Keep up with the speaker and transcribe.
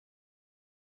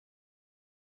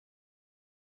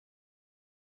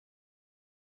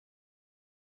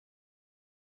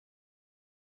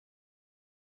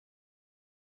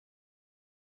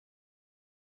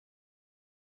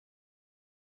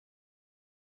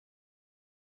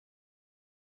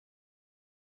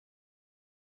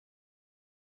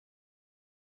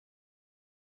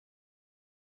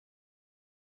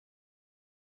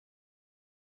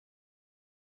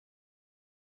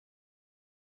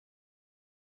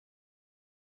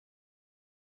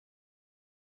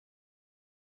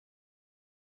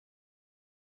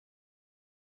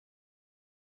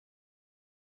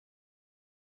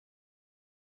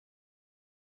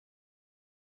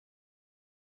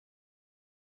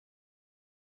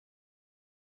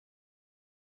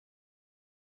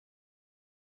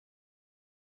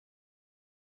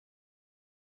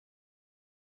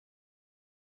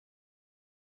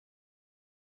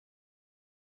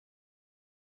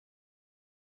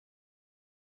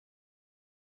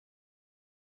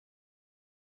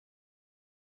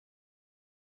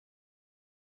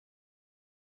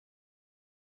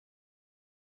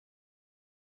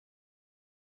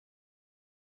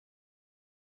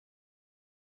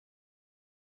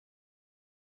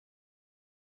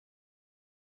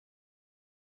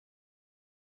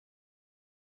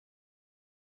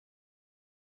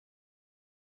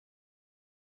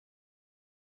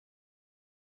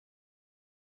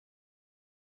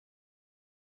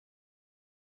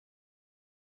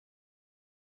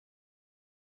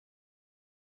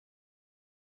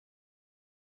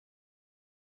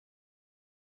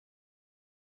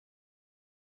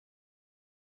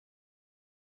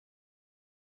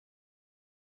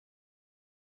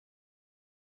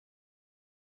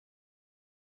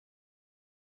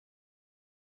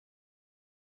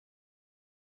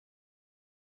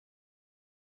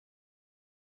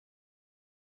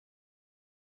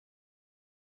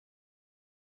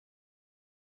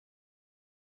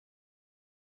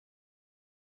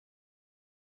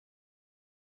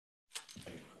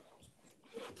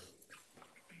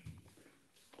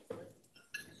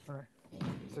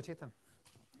So Chetan,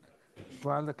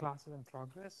 while the class is in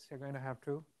progress, you're going to have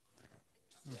to.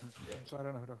 So I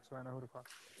don't know who to. So I know who to call.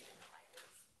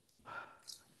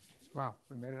 Wow,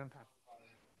 we made it on time.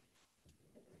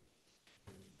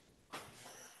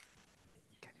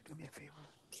 Can you do me a favor?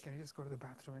 Can you just go to the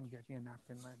bathroom and get me a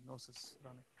napkin? My nose is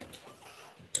running.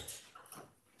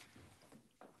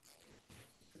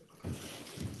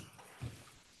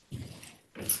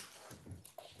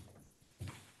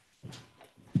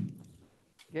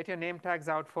 Get your name tags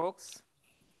out, folks.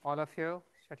 All of you.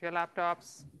 Shut your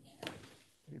laptops.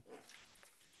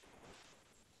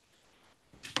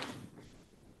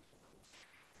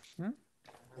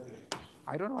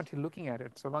 I don't know what you're looking at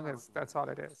it, so long as that's all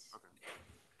it is.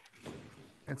 Okay.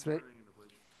 It's very.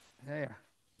 Yeah.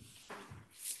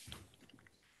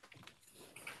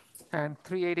 And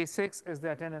 386 is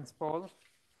the attendance poll.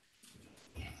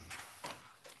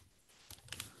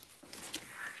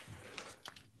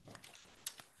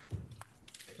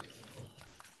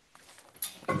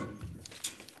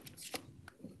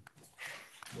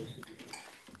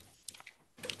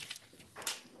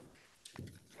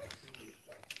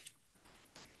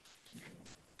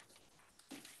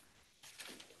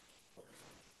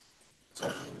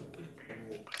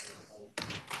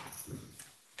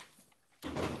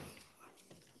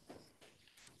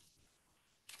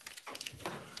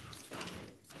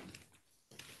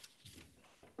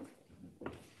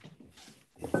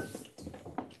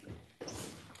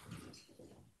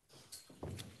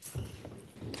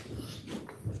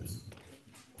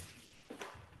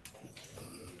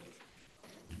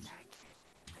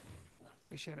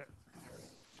 Appreciate it.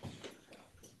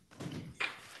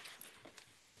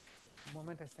 The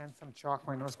moment I stand some chalk,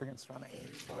 my nose begins running.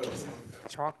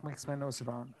 Chalk makes my nose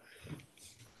run.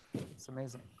 It's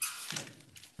amazing.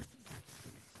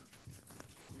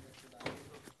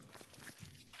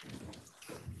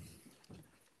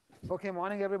 Okay,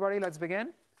 morning everybody, let's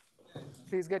begin.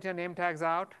 Please get your name tags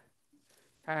out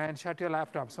and shut your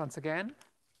laptops once again.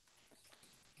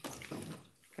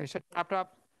 Okay, shut your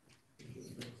laptop.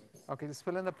 Okay, just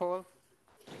fill in the poll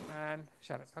and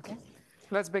shut it, okay?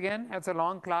 Let's begin. It's a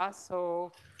long class,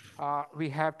 so we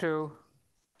have to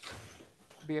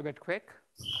be a bit quick.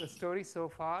 The story so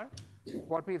far,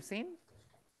 what we've seen,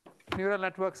 neural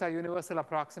networks are universal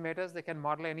approximators. They can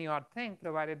model any odd thing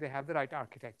provided they have the right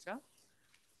architecture.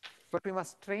 But we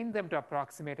must train them to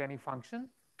approximate any function,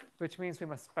 which means we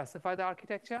must specify the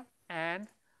architecture and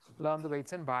learn the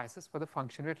weights and biases for the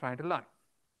function we're trying to learn.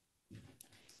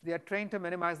 They are trained to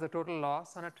minimize the total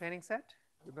loss on a training set.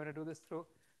 We're going to do this through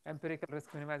empirical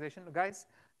risk minimization. Guys,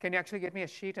 can you actually get me a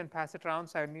sheet and pass it around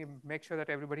so I need to make sure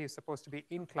that everybody who's supposed to be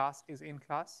in class is in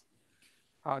class?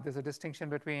 There's a distinction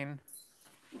between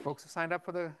folks who signed up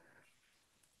for the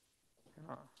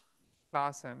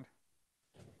class and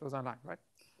those online, right?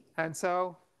 And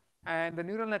the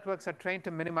neural networks are trained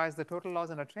to minimize the total loss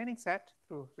in a training set,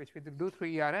 through which we do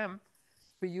through ERM.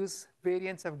 We use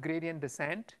variance of gradient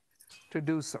descent to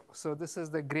do so. So this is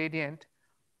the gradient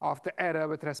of the error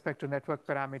with respect to network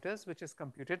parameters, which is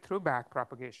computed through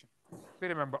backpropagation. We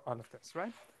remember all of this,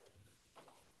 right?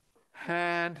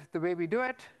 And the way we do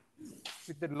it,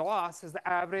 with the loss is the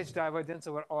average divergence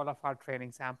over all of our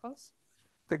training samples.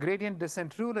 The gradient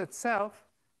descent rule itself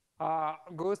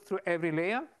goes through every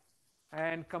layer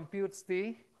and computes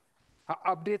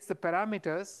updates the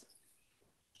parameters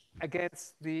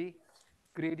against the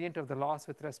gradient of the loss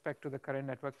with respect to the current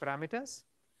network parameters.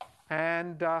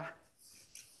 And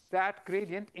that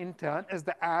gradient, in turn, is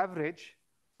the average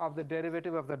of the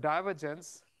derivative of the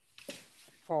divergence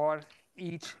for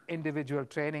each individual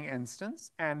training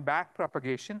instance. And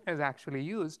backpropagation is actually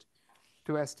used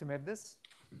to estimate this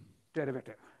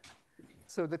derivative.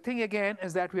 So the thing, again,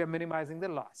 is that we are minimizing the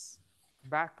loss.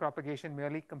 Backpropagation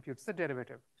merely computes the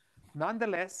derivative.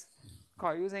 Nonetheless,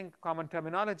 using common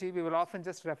terminology, we will often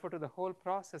just refer to the whole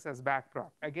process as backprop.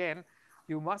 Again,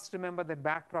 you must remember that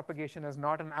backpropagation is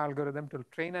not an algorithm to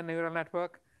train a neural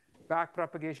network.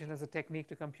 Backpropagation is a technique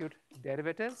to compute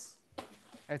derivatives.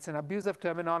 It's an abuse of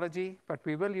terminology, but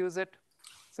we will use it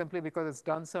simply because it's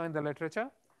done so in the literature.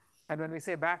 And when we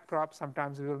say backprop,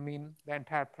 sometimes we will mean the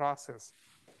entire process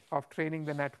of training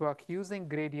the network using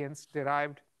gradients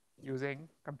derived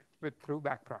through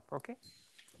backprop, okay?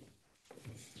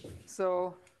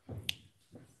 So,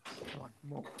 come on,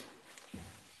 move.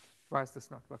 Why is this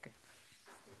not working?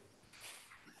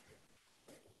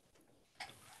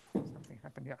 Something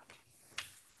happened here.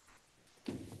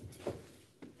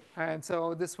 And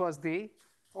so this was the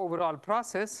overall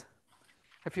process.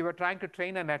 If you were trying to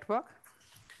train a network,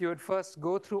 you would first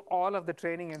go through all of the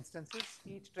training instances.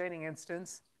 Each training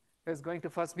instance is going to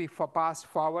first be passed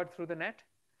forward through the net.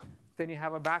 Then you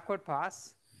have a backward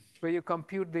pass where you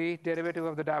compute the derivative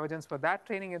of the divergence for that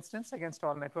training instance against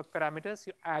all network parameters.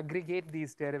 You aggregate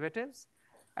these derivatives.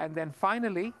 And then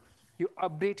finally, you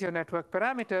update your network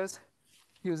parameters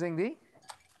using the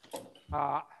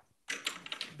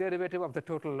derivative of the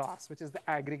total loss, which is the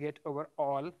aggregate over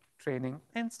all training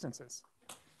instances.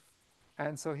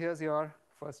 And so here's your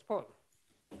first poll.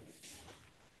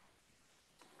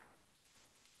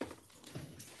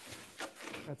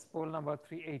 That's poll number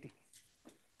 380.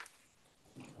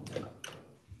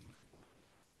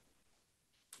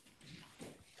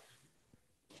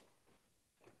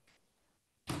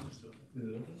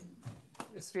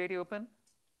 Is 380 open?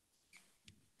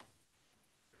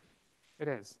 It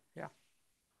is, yeah.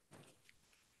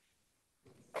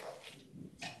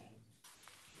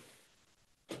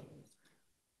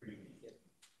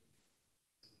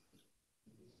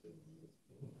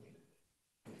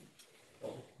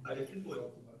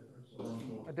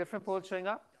 A different poll showing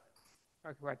up?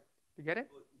 Okay, what? You get it?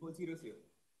 Poll 0 is here.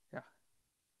 Yeah.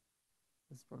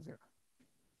 This is poll 0.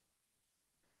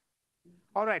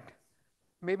 All right.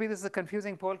 Maybe this is a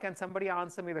confusing poll. Can somebody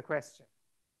answer me the question?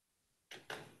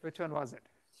 Which one was it?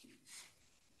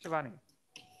 Shivani.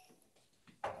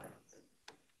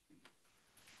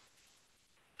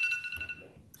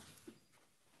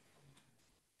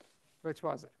 Which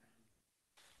was it?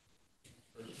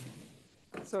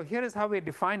 So here is how we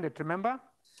defined it. Remember,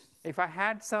 if I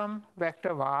had some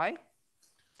vector y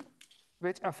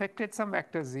which affected some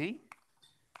vector z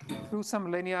through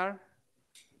some linear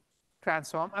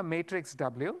transform, a matrix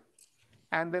W,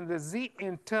 and then the z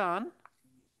in turn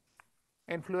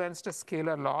influenced a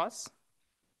scalar loss,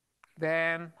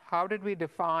 then how did we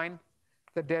define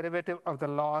the derivative of the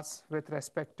loss with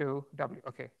respect to W?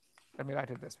 Okay, let me write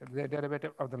it this way. The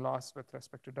derivative of the loss with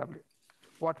respect to W.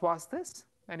 What was this?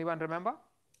 Anyone remember?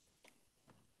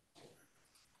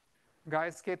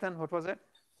 Guys, Ketan, what was it?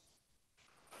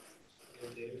 The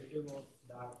derivative of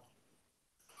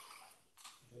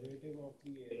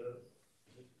the error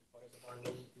which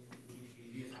corresponding to the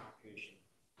previous equation.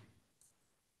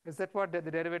 Is that what the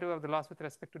derivative of the loss with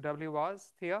respect to W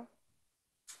was, Thea?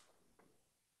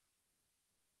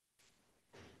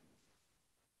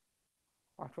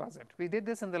 What was it? We did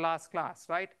this in the last class,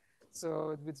 right?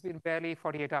 So it's been barely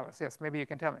 48 hours. Yes, maybe you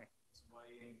can tell me. It's y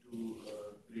into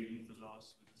gradient the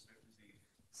loss with respect to z.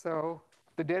 So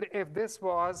if this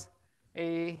was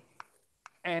a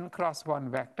n cross 1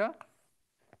 vector,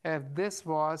 if this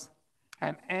was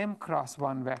an m cross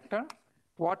 1 vector,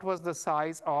 what was the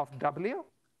size of W?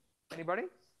 Anybody?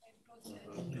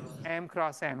 M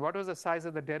cross n. What was the size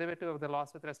of the derivative of the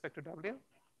loss with respect to W?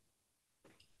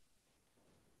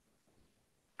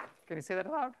 Can you say that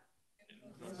aloud?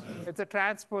 It's a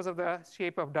transpose of the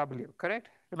shape of W, correct?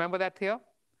 Remember that here?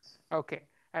 Okay.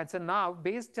 And so now,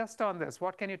 based just on this,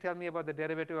 what can you tell me about the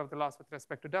derivative of the loss with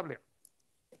respect to W?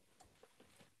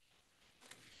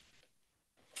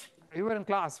 You were in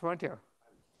class, weren't you?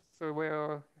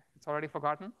 So it's already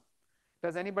forgotten.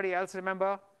 Does anybody else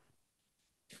remember?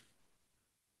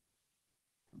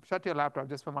 Shut your laptop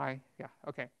just for my, yeah,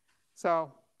 okay.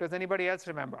 So does anybody else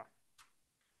remember?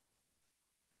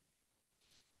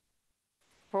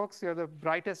 Folks, you're the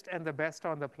brightest and the best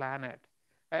on the planet.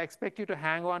 I expect you to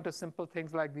hang on to simple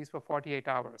things like these for 48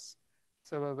 hours.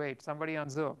 So we'll wait. Somebody on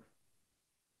Zoom.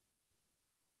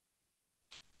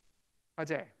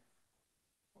 Ajay.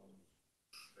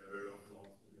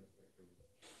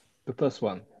 The first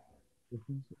one.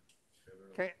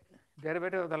 Okay.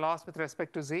 Derivative of the loss with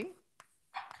respect to z.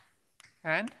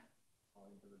 And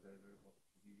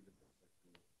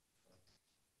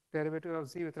derivative of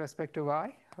z with respect to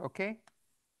y. Okay.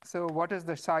 So what is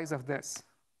the size of this?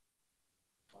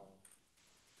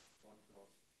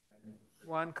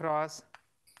 1 cross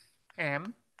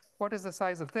m. What is the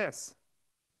size of this?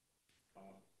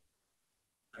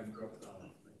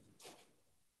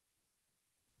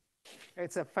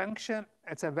 It's a function,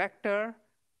 it's a vector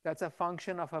that's a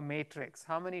function of a matrix.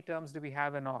 How many terms do we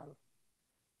have in all?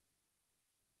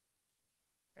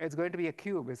 It's going to be a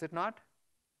cube, is it not?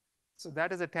 So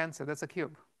that is a tensor, that's a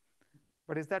cube.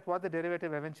 But is that what the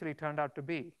derivative eventually turned out to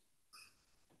be?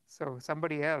 So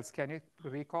somebody else, can you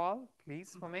recall,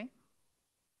 please, for me?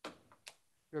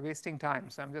 You're wasting time,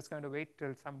 so I'm just going to wait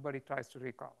till somebody tries to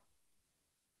recall.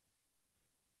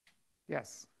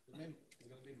 Yes? It's going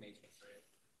to be a matrix,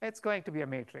 right? It's going to be a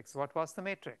matrix. What was the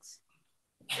matrix?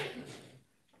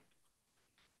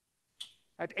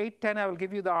 At 8:10, I will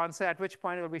give you the answer, at which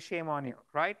point it will be shame on you,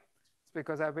 right? It's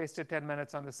because I wasted 10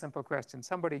 minutes on this simple question.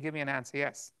 Somebody give me an answer,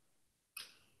 yes?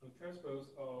 The transpose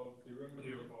of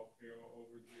derivative of L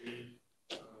over G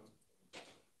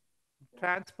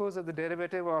transpose of the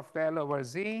derivative of L over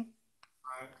Z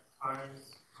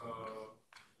times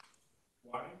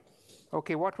y.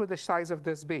 Okay, what would the size of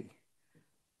this be?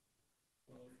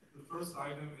 The first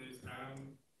item is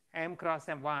m. M cross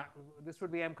M. This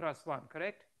would be M cross 1,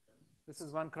 correct? This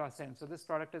is 1 cross M. So this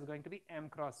product is going to be M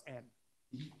cross N.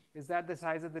 Is that the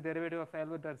size of the derivative of L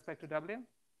with respect to W?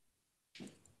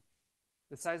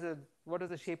 The size of, what is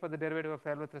the shape of the derivative of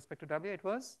L with respect to W? It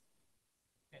was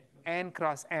N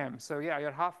cross M. So yeah,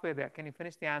 you're halfway there. Can you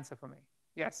finish the answer for me?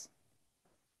 Yes.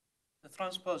 The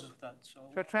transpose of that. So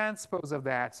the transpose of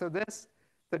that. So this,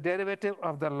 the derivative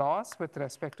of the loss with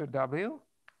respect to W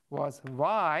was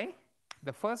Y,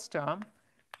 the first term,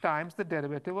 times the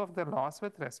derivative of the loss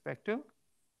with respect to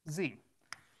Z,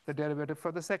 the derivative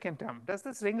for the second term. Does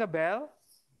this ring a bell?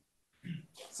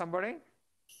 Somebody?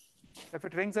 If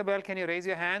it rings a bell, can you raise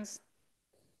your hands?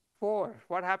 4.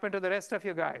 What happened to the rest of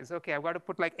you guys? Okay, I've got to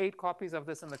put like 8 copies of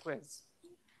this in the quiz.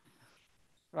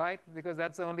 Right? Because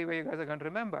that's the only way you guys are going to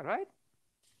remember, right?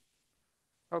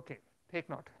 Okay, take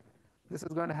note. This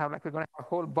is going to have, like, we're going to have a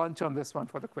whole bunch on this one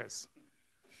for the quiz.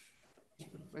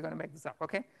 We're going to make this up,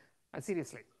 okay?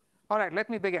 Seriously. All right, let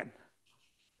me begin.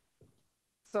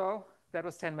 So that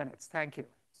was 10 minutes. Thank you.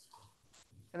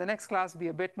 In the next class, be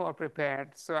a bit more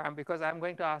prepared. So because I'm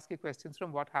going to ask you questions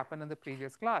from what happened in the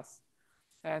previous class.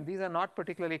 And these are not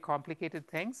particularly complicated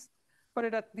things,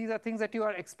 but these are things that you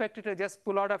are expected to just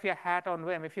pull out of your hat on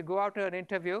whim. If you go out to an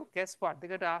interview, guess what? They're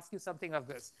going to ask you something of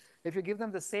this. If you give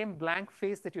them the same blank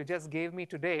face that you just gave me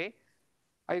today,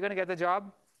 are you going to get the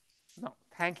job? No,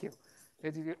 thank you.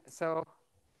 So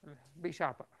be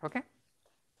sharper, okay?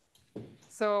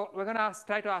 So we're going to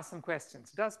try to ask some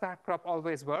questions. Does backprop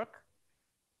always work?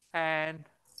 And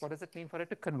what does it mean for it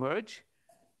to converge?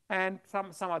 And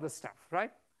some other stuff,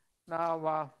 right?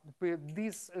 Now,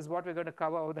 this is what we're going to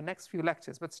cover over the next few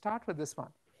lectures. But start with this one.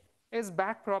 Is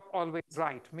backprop always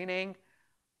right? Meaning,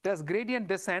 does gradient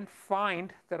descent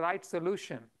find the right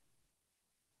solution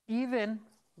even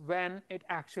when it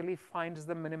actually finds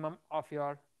the minimum of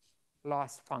your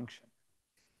loss function?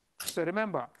 So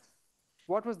remember,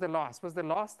 what was the loss? Was the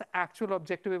loss the actual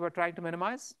objective we were trying to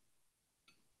minimize?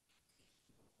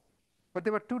 But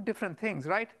there were two different things,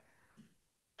 right?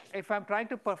 If I'm trying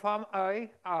to perform a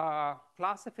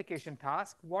classification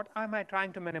task, what am I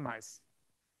trying to minimize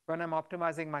when I'm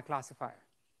optimizing my classifier?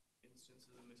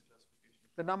 Instances of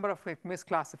misclassification. The number of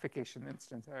misclassification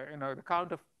instances, the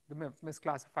count of the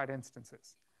misclassified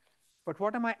instances. But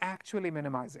what am I actually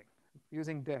minimizing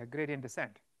using the gradient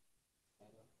descent?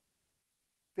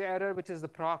 The error, which is the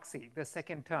proxy, the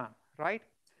second term, right?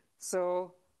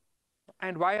 So,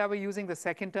 and why are we using the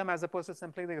second term as opposed to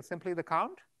simply the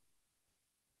count?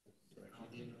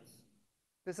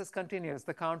 This is continuous.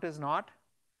 The count is not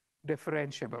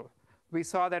differentiable. We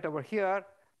saw that over here.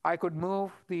 I could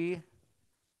move the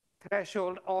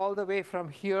threshold all the way from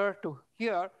here to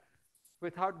here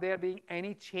without there being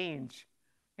any change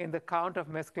in the count of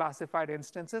misclassified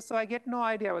instances. So I get no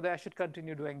idea whether I should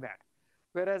continue doing that.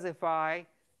 Whereas if I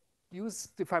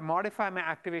modify my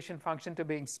activation function to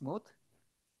being smooth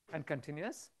and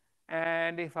continuous,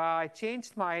 and if I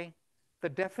changed the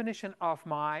definition of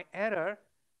my error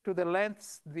to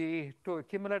to a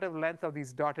cumulative length of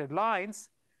these dotted lines,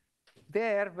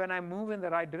 there, when I move in the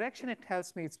right direction, it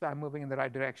tells me I'm moving in the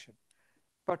right direction.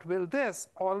 But will this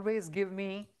always give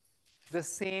me the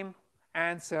same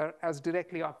answer as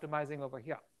directly optimizing over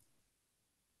here?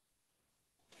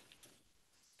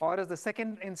 Or is the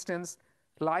second instance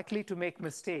likely to make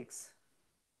mistakes,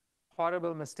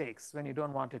 horrible mistakes, when you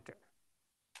don't want it to?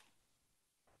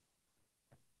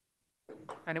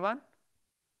 Anyone?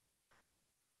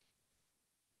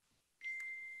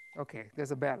 Okay,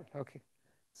 there's a bell. Okay.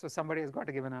 So somebody has got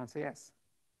to give an answer. Yes?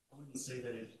 I wouldn't say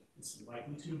that it's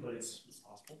likely to, but it's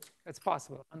possible. It's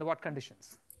possible. Under what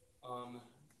conditions?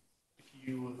 If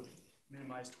you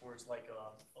minimize towards like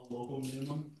a local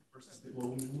minimum versus the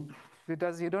global minimum.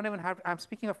 You don't even have, I'm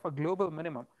speaking of a global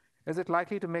minimum. Is it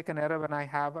likely to make an error when I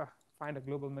find a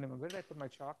global minimum? Where did I put my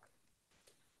chalk?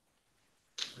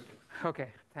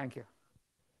 Okay, thank you.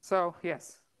 So,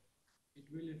 yes? It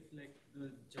will reflect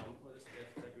the jump or the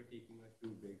steps that you're taking are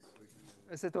too big.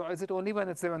 So is it only when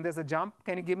there's a jump?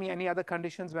 Can you give me any other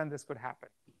conditions when this could happen?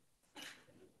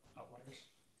 Outliers.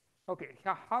 Okay,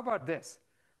 how about this?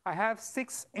 I have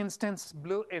 6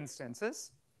 blue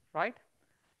instances, right?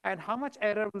 And how much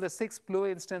error will the 6 blue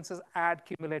instances add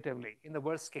cumulatively in the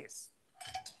worst case?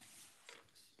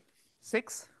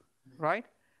 6, right?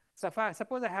 So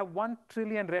suppose I have 1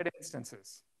 trillion red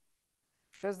instances.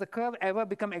 Does the curve ever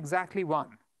become exactly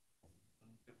 1?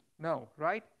 No,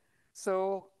 right?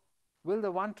 So Will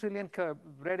the 1 trillion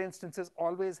red instances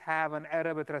always have an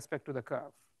error with respect to the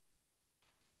curve?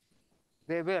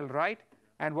 They will, right?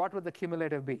 And what would the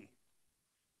cumulative be?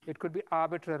 It could be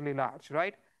arbitrarily large,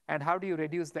 right? And how do you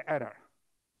reduce the error?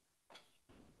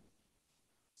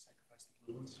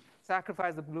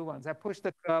 Sacrifice the blue ones. I push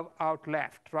the curve out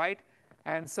left, right?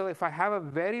 And so if I have a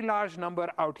very large number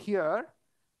out here,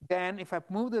 then if I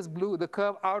move this blue, the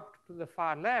curve out to the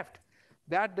far left,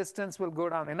 that distance will go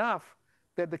down enough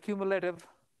that the cumulative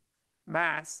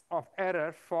mass of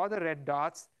error for the red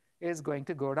dots is going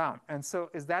to go down. And so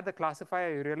is that the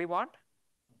classifier you really want?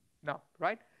 No,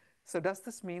 right? So does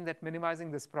this mean that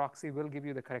minimizing this proxy will give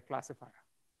you the correct classifier?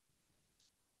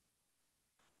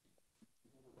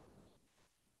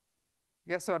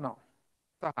 Yes or no?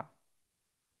 Taha?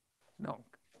 No.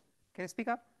 Can you speak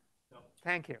up? No.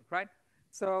 Thank you, right?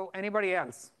 So anybody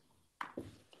else?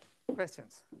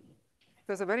 Questions?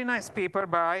 There's a very nice paper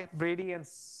by Brady and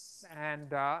Sloney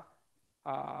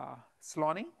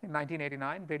in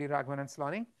 1989, Brady, Raghavan, and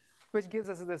Sloney, which gives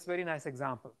us this very nice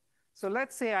example. So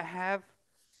let's say I have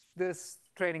this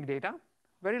training data,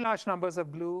 very large numbers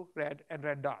of blue, red, and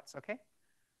red dots, okay?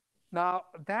 Now,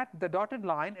 the dotted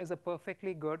line is a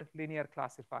perfectly good linear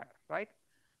classifier, right?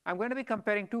 I'm going to be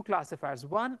comparing two classifiers.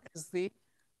 One is the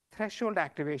threshold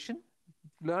activation,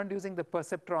 learned using the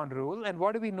perceptron rule. And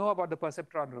what do we know about the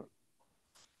perceptron rule?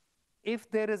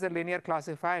 If there is a linear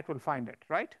classifier, it will find it,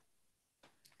 right?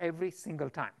 Every single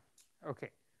time. Okay.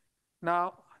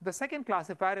 Now, the second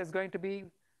classifier is going to be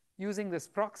using this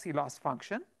proxy loss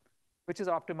function, which is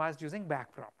optimized using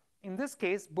backprop. In this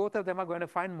case, both of them are going to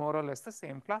find more or less the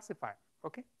same classifier,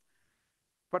 okay?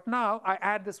 But now I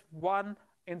add this one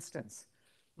instance,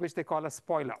 which they call a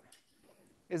spoiler.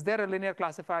 Is there a linear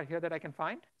classifier here that I can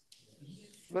find?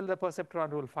 Will the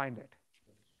perceptron rule find it?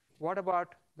 What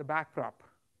about the backprop?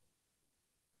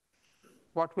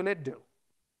 What will it do?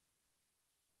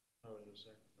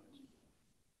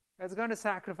 It's going to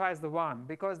sacrifice the one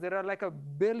because there are like a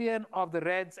billion of the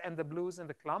reds and the blues in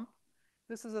the clump.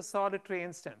 This is a solitary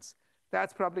instance.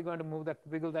 That's probably going to move that,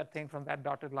 wiggle that thing from that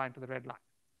dotted line to the red line,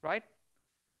 right?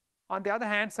 On the other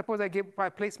hand, suppose I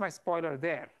place my spoiler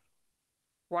there.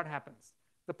 What happens?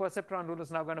 The perceptron rule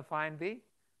is now going to find the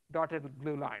dotted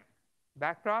blue line.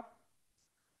 Backprop,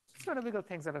 it's going to wiggle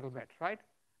things a little bit, right?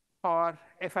 Or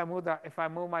if I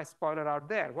move my spoiler out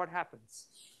there, what happens?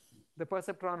 The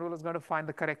perceptron rule is going to find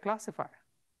the correct classifier.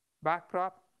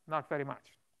 Backprop, not very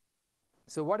much.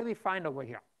 So what do we find over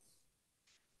here?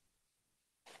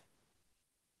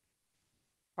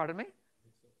 Pardon me?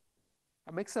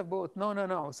 A mix of both. No, no,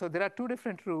 no. So there are two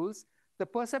different rules. The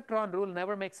perceptron rule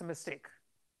never makes a mistake.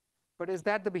 But is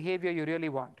that the behavior you really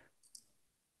want?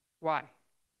 Why?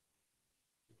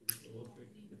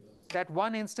 That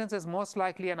one instance is most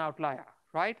likely an outlier,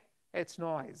 right? It's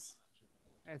noise.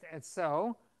 And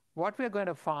so what we're going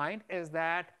to find is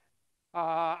that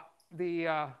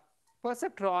the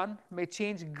perceptron may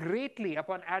change greatly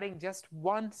upon adding just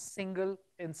one single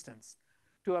instance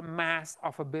to a mass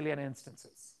of a billion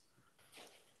instances.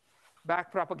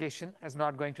 Backpropagation is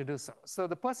not going to do so. So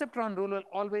the perceptron rule will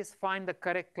always find the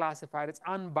correct classifier. It's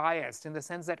unbiased in the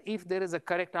sense that if there is a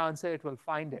correct answer, it will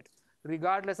find it,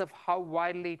 regardless of how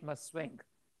wildly it must swing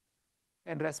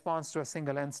in response to a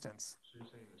single instance. So you're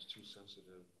saying it's too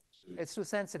sensitive? It's too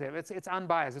sensitive. It's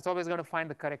unbiased. It's always going to find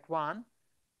the correct one,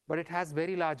 but it has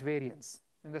very large variance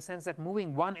in the sense that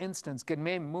moving one instance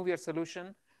may move your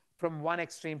solution from one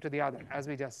extreme to the other, as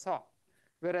we just saw.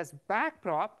 Whereas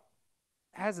backprop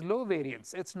has low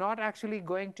variance. It's not actually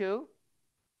going to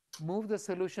move the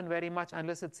solution very much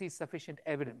unless it sees sufficient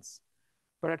evidence.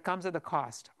 But it comes at the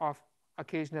cost of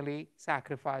occasionally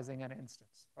sacrificing an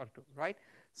instance or two, right?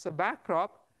 So backprop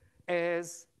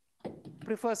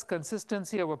prefers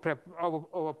consistency over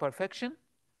perfection.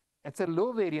 It's a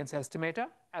low variance estimator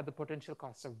at the potential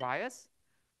cost of bias,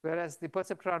 whereas the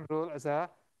perceptron rule is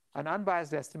an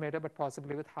unbiased estimator, but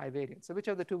possibly with high variance. So which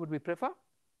of the two would we prefer?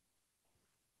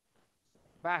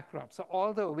 Backprop. So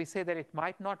although we say that it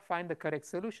might not find the correct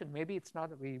solution, maybe it's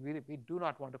not, we do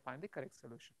not want to find the correct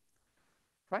solution,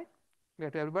 right?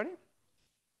 Clear to everybody?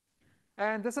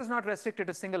 And this is not restricted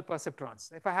to single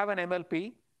perceptrons. If I have an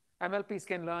MLP, MLPs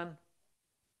can learn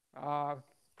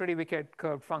pretty wicked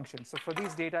curved functions. So for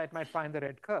these data, it might find the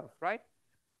red curve, right?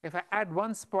 If I add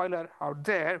one spoiler out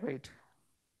there,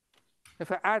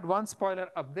 if I add one spoiler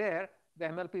up there, the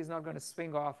MLP is not going to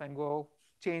swing off and go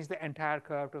change the entire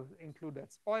curve to include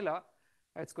that spoiler.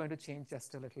 It's going to change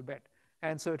just a little bit.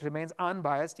 And so it remains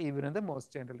unbiased even in the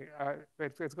most generally.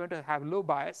 It's going to have low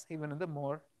bias even in the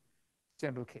more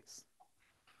general case.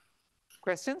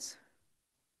 Questions?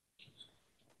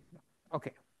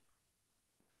 Okay.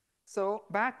 So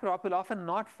backprop will often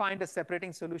not find a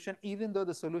separating solution, even though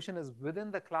the solution is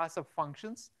within the class of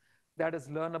functions that is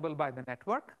learnable by the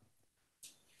network.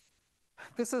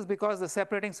 This is because the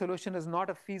separating solution is not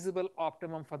a feasible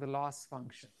optimum for the loss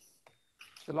function.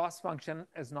 The loss function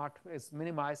is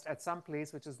minimized at some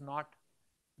place which is not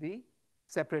the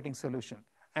separating solution.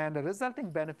 And the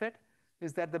resulting benefit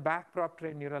is that the backprop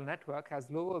trained neural network has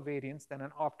lower variance than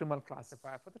an optimal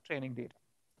classifier for the training data.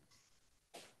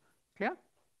 Clear?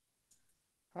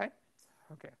 Right?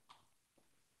 Okay.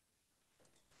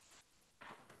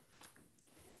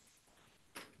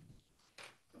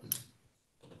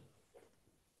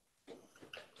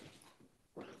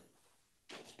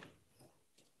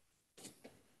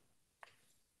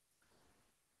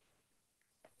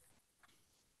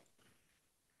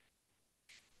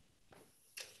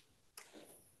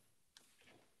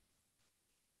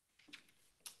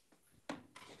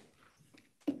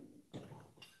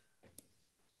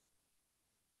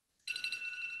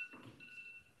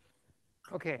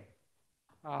 Okay.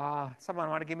 Someone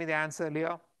want to give me the answer,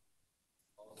 Leo?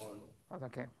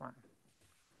 Okay, fine.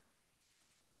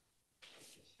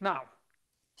 Now,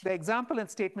 the example and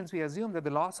statements, we assume that the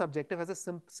loss objective has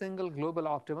a single global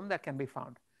optimum that can be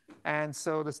found. And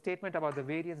so the statement about the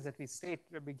variance that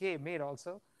we made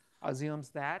also assumes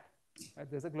that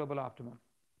there's a global optimum.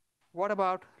 What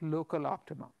about local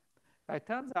optimum? It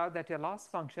turns out that your loss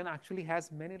function actually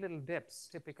has many little dips,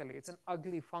 typically. It's an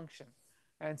ugly function.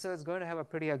 And so it's going to have a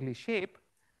pretty ugly shape.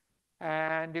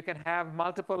 And you can have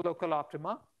multiple local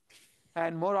optima.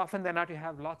 And more often than not, you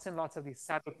have lots and lots of these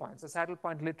saddle points. A saddle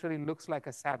point literally looks like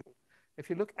a saddle. If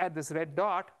you look at this red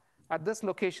dot, at this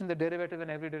location, the derivative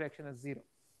in every direction is 0.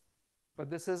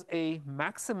 But this is a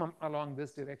maximum along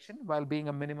this direction while being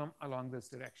a minimum along this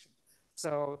direction.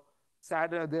 So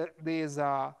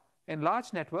in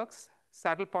large networks,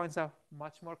 saddle points are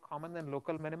much more common than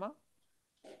local minima.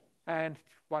 And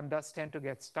one does tend to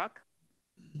get stuck.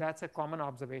 That's a common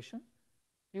observation.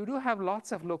 You do have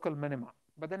lots of local minima.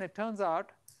 But then it turns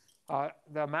out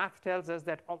the math tells us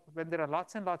that when there are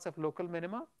lots and lots of local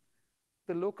minima,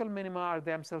 the local minima are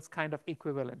themselves kind of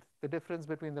equivalent. The difference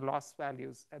between the loss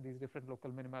values at these different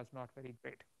local minima is not very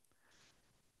great.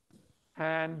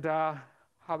 And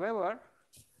however,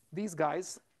 these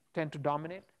guys tend to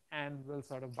dominate and will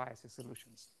sort of bias your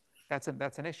solutions. That's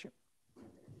an issue.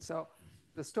 So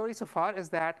the story so far is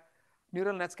that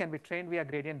neural nets can be trained via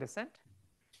gradient descent.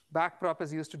 Backprop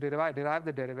is used to derive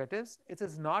the derivatives. It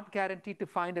is not guaranteed to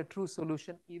find a true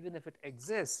solution even if it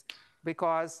exists,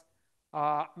 because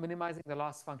minimizing the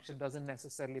loss function doesn't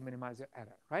necessarily minimize your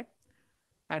error, right?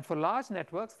 And for large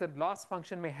networks, the loss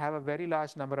function may have a very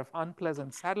large number of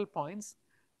unpleasant saddle points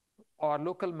or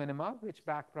local minima, which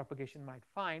backpropagation might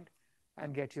find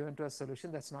and get you into a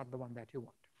solution that's not the one that you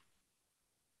want.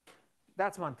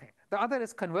 That's one thing. The other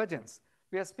is convergence.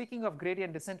 We are speaking of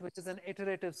gradient descent, which is an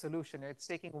iterative solution. It's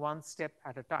taking one step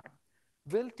at a time.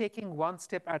 Will taking one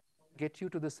step at a time get you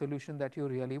to the solution that you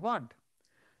really want?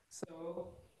 So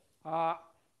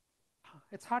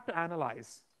it's hard to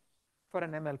analyze for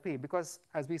an MLP, because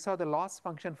as we saw, the loss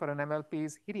function for an MLP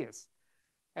is hideous.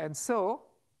 And so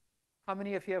how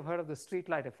many of you have heard of the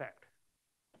streetlight effect?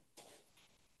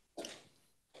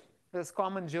 This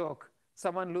common joke.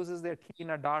 Someone loses their key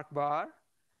in a dark bar.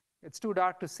 It's too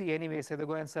dark to see anyway, so they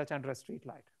go and search under a street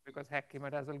light, because heck, you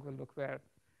might as well go look where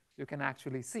you can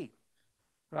actually see,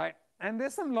 right? And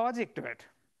there's some logic to it.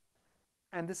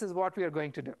 And this is what we are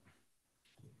going to do.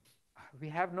 We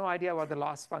have no idea what the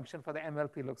loss function for the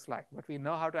MLP looks like, but we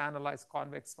know how to analyze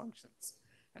convex functions.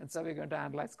 And so we're going to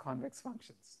analyze convex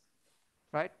functions,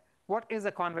 right? What is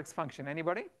a convex function?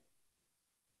 Anybody?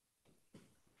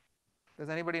 Does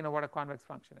anybody know what a convex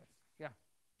function is? Yeah.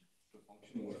 The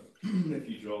function where if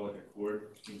you draw like a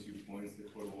chord between 2 points, the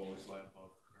chord will always lie above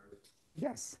the curve.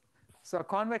 Yes. So a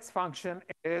convex function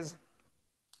is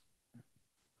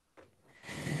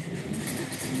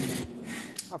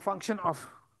a function of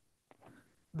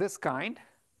this kind,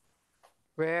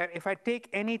 where if I take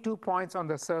any 2 points on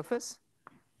the surface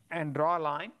and draw a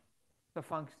line, the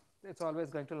function, it's always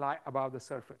going to lie above the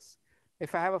surface.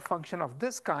 If I have a function of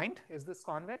this kind, is this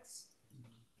convex?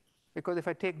 Because if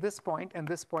I take this point and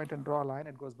draw a line,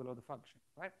 it goes below the function,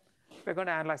 right? We're going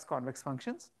to analyze convex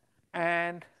functions.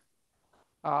 And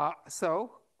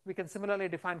so we can similarly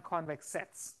define convex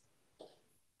sets.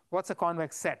 What's a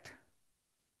convex set?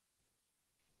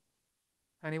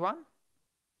 Anyone?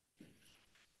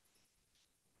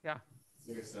 Yeah. Is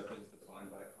there a set that is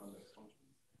defined by a convex function?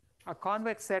 A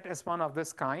convex set is one of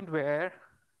this kind, where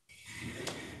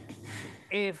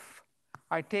if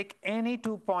I take any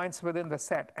 2 points within the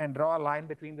set and draw a line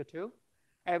between the two,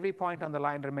 every point on the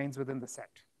line remains within the set.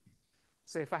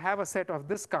 So if I have a set of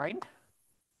this kind,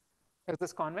 is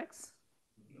this convex?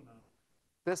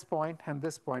 This point and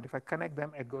this point, if I connect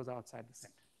them, it goes outside the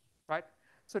set, right?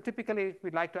 So typically,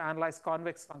 we'd like to analyze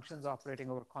convex functions operating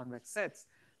over convex sets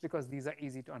because these are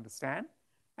easy to understand.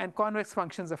 And convex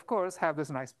functions, of course, have this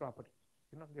nice property.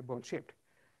 They're bowl-shaped.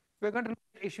 We're going to look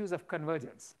at issues of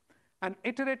convergence. An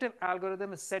iterative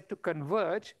algorithm is said to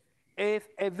converge if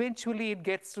eventually it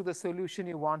gets to the solution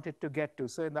you want it to get to.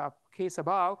 So in the case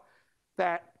above,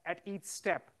 that at each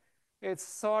step, it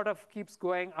sort of keeps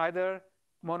going either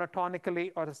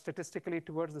monotonically or statistically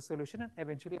towards the solution and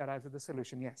eventually arrives at the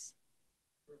solution. Yes?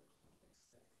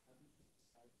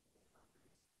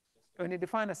 When you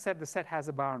define a set, the set has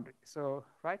a boundary. So,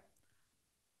 right?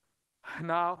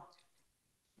 Now,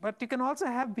 but you can also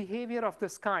have behavior of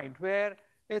this kind where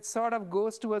it sort of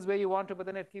goes towards where you want to, but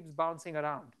then it keeps bouncing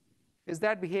around. Is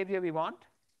that behavior we want?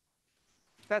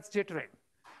 That's jittering.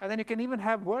 And then you can even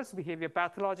have worse behavior,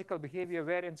 pathological behavior,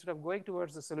 where instead of going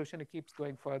towards the solution, it keeps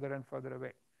going further and further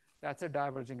away. That's a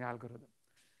diverging algorithm.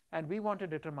 And we want to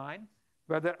determine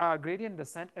whether our gradient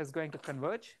descent is going to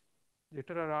converge,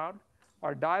 jitter around,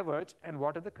 or diverge, and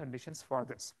what are the conditions for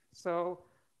this. So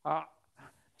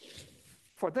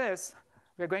for this,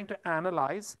 we're going to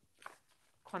analyze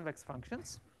convex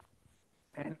functions.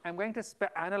 And I'm going to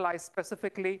analyze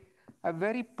specifically a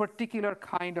very particular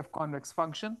kind of convex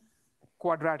function,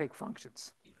 quadratic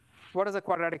functions. What does a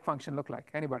quadratic function look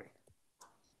like? Anybody?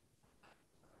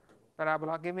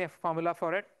 Parabola, give me a formula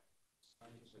for it.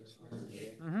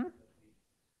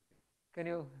 Can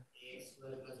you?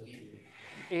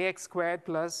 ax squared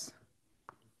plus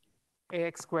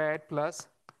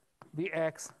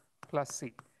bx plus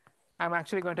c. I'm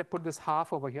actually going to put this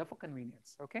half over here for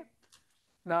convenience, okay?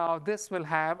 Now, this will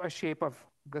have a shape of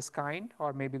this kind,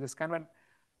 or maybe this kind,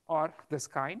 or this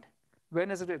kind. When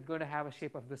is it going to have a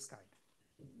shape of this kind?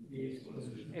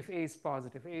 If A is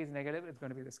positive. If A is negative, it's going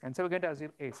to be this kind. So we're going to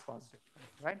assume A is positive,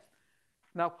 right?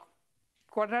 Now,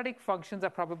 quadratic functions are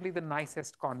probably the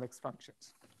nicest convex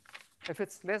functions. If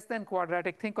it's less than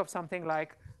quadratic, think of something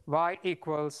like y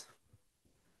equals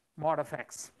mod of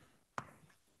x.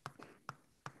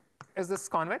 Is this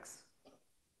convex?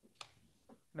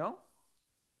 No?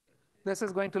 This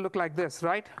is going to look like this,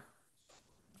 right?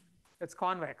 It's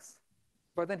convex.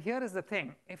 But then here is the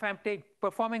thing. If I'm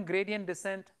performing gradient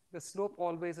descent, the slope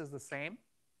always is the same.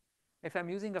 If I'm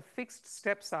using a fixed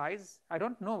step size, I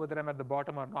don't know whether I'm at the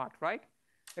bottom or not, right?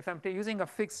 If I'm using a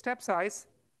fixed step size,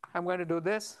 I'm going to do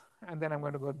this, and then I'm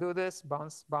going to go do this,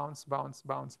 bounce, bounce, bounce,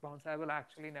 bounce, bounce. I will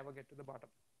actually never get to the bottom.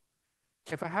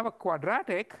 If I have a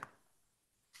quadratic,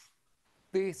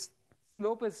 the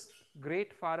slope is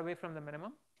great far away from the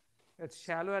minimum. It's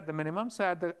shallow at the minimum. So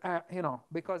at the,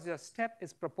 because your step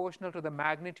is proportional to the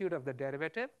magnitude of the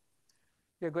derivative,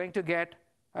 you're going to get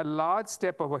a large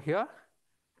step over here,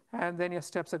 and then your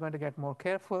steps are going to get more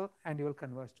careful, and you will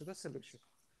converge to the solution.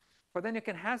 But then you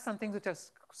can have some things which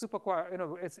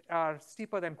are are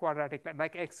steeper than quadratic,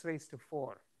 like x raised to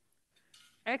 4.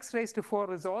 X raised to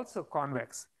 4 is also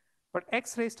convex, but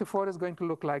x raised to 4 is going to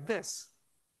look like this.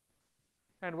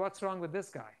 And what's wrong with this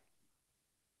guy?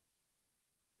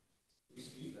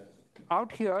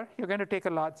 Out here, you're going to take a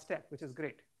large step, which is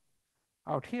great.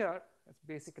 Out here, it's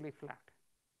basically flat.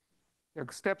 Your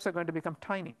steps are going to become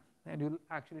tiny, and you'll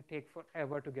actually take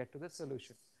forever to get to the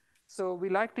solution. So we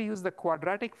like to use the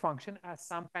quadratic function as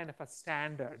some kind of a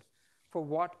standard for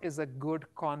what is a good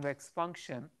convex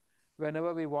function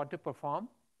whenever we want to perform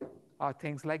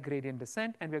things like gradient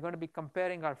descent, and we're going to be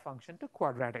comparing our function to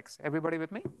quadratics. Everybody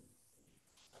with me?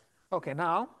 Okay,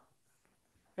 now,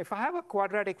 if I have a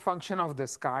quadratic function of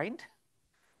this kind,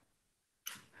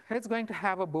 it's going to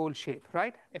have a bowl shape,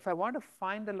 right? If I want to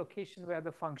find the location where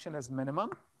the function is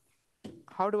minimum,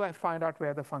 how do I find out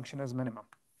where the function is minimum?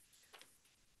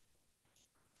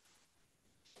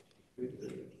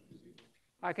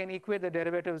 I can equate the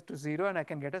derivatives to 0, and I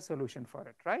can get a solution for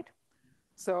it, right?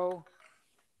 So,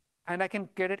 and I can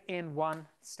get it in one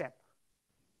step.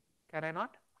 Can I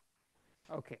not?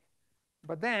 Okay.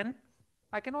 But then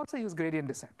I can also use gradient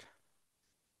descent.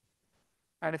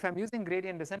 And if I'm using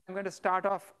gradient descent, I'm going to start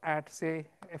off at, say,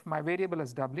 if my variable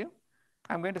is w,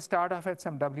 I'm going to start off at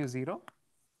some w0.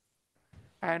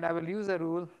 And I will use a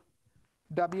rule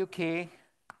wk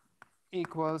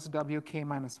equals wk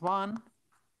minus 1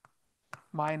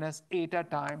 minus eta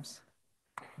times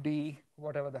d,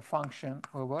 whatever the function,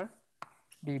 over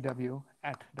dw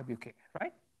at wk,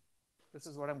 right? This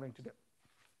is what I'm going to do.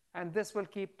 And this will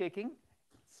keep taking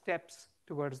steps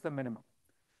towards the minimum.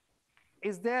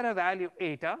 Is there a value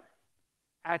eta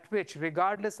at which,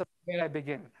 regardless of where I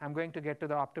begin, I'm going to get to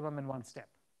the optimum in one step?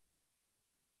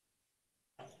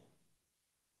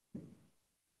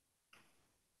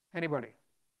 Anybody?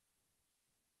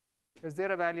 Is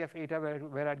there a value of eta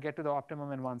where I'd get to the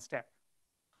optimum in one step?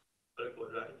 For a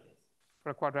quadratic, yes. For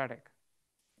a quadratic?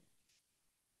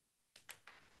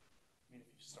 I mean, if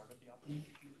you start at the optimum.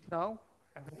 No.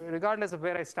 Regardless of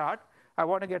where I start, I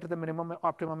want to get to the minimum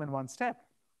optimum in one step.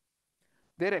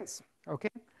 There is, okay?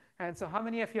 And so how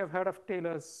many of you have heard of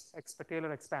Taylor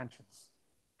expansions?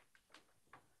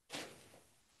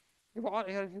 You've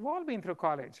all been through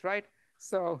college, right?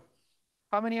 So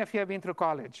how many of you have been through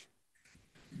college?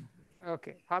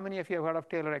 Okay. How many of you have heard of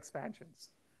Taylor expansions?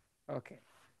 Okay.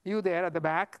 You there at the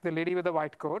back, the lady with the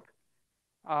white coat.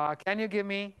 Can you give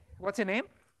me, what's your name?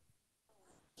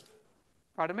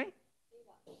 Pardon me?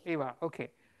 Eva. Okay.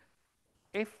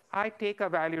 If I take a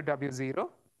value W0,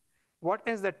 what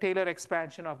is the Taylor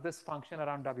expansion of this function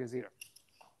around W0? I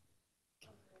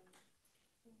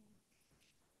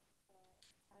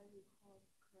recall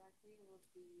correctly, it would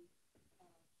be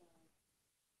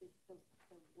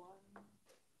the one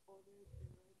order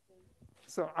derivative.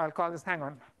 So I'll call this, hang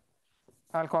on.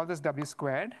 I'll call this W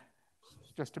squared,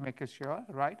 just to make it sure,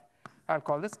 right? I'll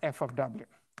call this f of W.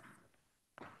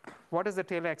 What is the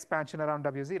Taylor expansion around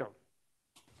W0?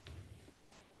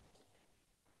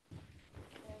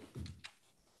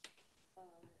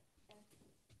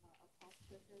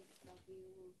 Apostrophe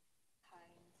W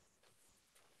times.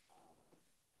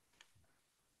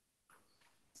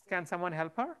 Can someone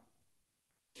help her?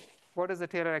 What is the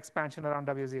Taylor expansion around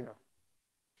W0?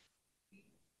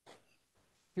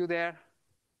 You there?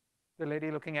 The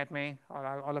lady looking at me, or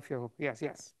all of you? Yes,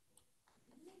 yes.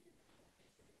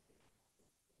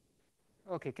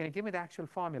 Okay, can you give me the actual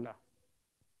formula?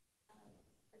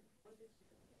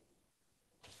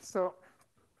 So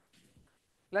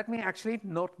let me actually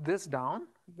note this down.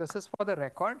 This is for the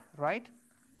record, right?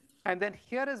 And then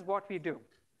here is what we do.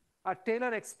 A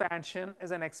Taylor expansion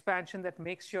is an expansion that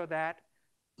makes sure that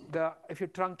if you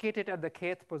truncate it at the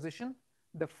kth position,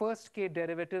 the first k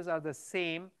derivatives are the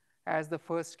same as the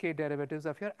first k derivatives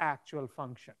of your actual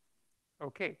function.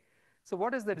 Okay. So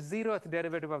what is the 0th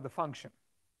derivative of the function?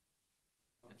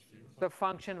 The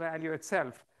function value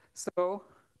itself. So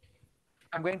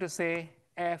I'm going to say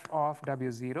f of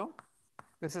W0.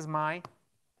 This is my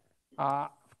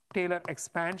Taylor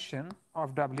expansion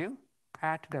of W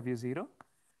at W0.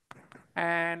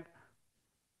 And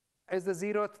is the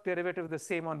 0th derivative the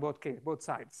same on both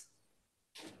sides?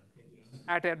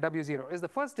 At W0. Is the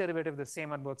first derivative the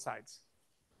same on both sides?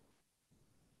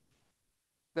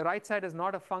 The right side is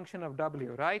not a function of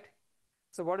W, right?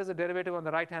 So what is the derivative on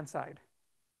the right-hand side?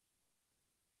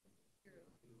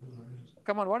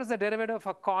 Come on, what is the derivative of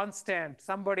a constant?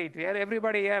 Somebody,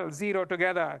 everybody else, 0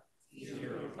 together.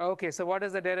 0. Okay, so what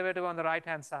is the derivative on the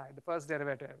right-hand side, the first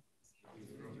derivative?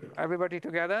 0. Everybody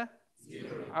together? 0.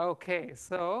 Okay,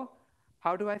 so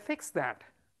how do I fix that?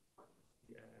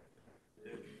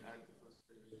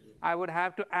 I would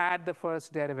have to add the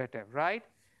first derivative, right?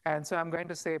 And so I'm going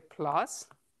to say plus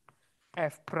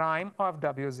f prime of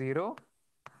W0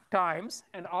 times,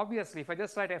 and obviously if I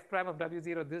just write f prime of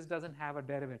W0, this doesn't have a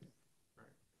derivative.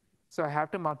 So I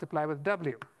have to multiply with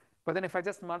W. But then if I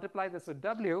just multiply this with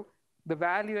W, the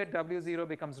value at W0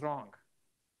 becomes wrong.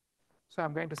 So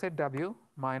I'm going to say W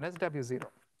minus W0.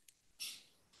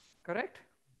 Correct?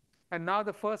 And now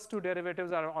the first two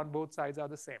derivatives are on both sides are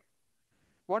the same.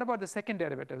 What about the second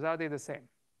derivatives? Are they the same?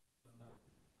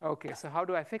 Okay, so how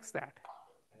do I fix that?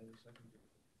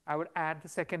 I would add the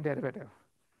second derivative.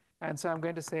 And so I'm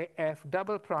going to say f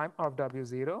double prime of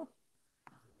W0.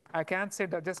 I can't say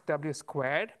just W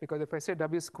squared, because if I say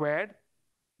W squared,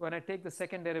 when I take the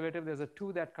second derivative, there's a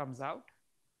 2 that comes out.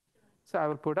 So I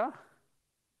will put a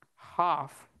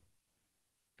half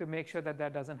to make sure that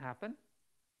that doesn't happen.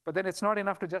 But then it's not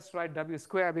enough to just write W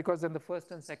squared, because then the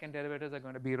first and second derivatives are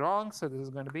going to be wrong. So this is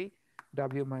going to be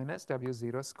W minus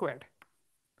W0 squared.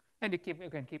 And you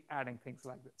can keep adding things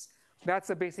like this. That's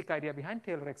the basic idea behind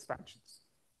Taylor expansions,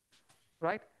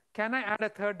 right? Can I add a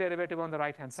third derivative on the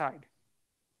right-hand side?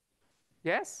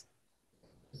 Yes?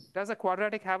 Does a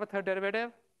quadratic have a third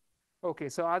derivative? Okay,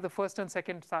 so are the first and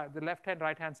second side, the left-hand,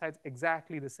 right-hand sides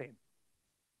exactly the same?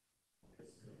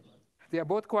 They are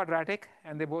both quadratic,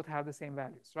 and they both have the same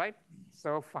values, right?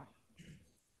 So fine.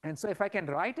 And so if I can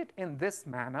write it in this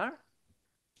manner,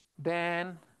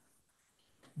 then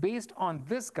based on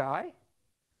this guy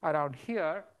around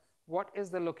here, what is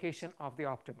the location of the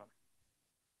optimum?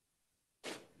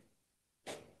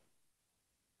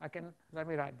 Let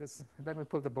me write this, let me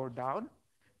pull the board down.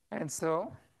 And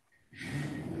so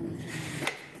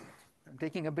I'm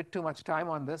taking a bit too much time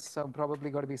on this, so I'm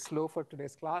probably going to be slow for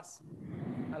today's class.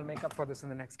 I'll make up for this in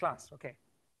the next class, okay.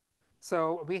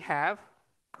 So we have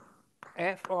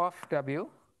f of W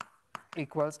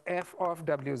equals f of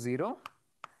w0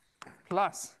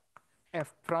 plus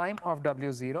f prime of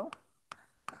w0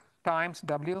 times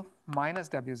w minus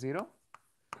w0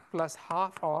 plus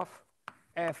half of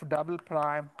f double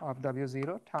prime of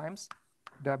w0 times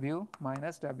w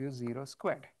minus w0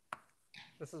 squared.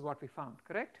 This is what we found,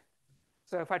 correct?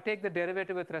 So if I take the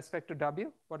derivative with respect to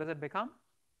w, what does it become?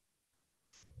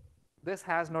 This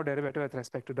has no derivative with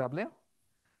respect to w.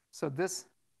 So this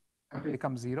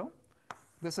becomes 0.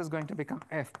 This is going to become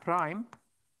f prime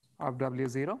of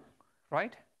w0,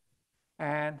 right?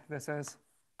 And this is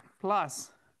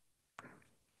plus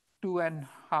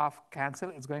 2.5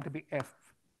 cancel. It's going to be f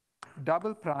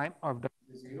double prime of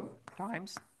w0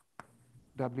 times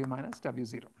w minus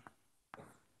w0,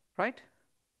 right?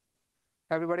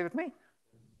 Everybody with me?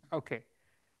 Okay.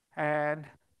 And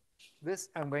this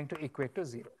I'm going to equate to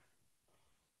 0.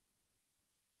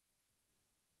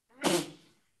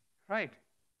 Right?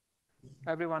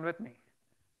 Everyone with me?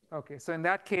 Okay, so in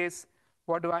that case,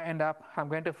 what do I end up? I'm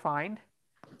going to find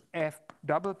f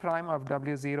double prime of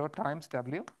w0 times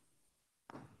w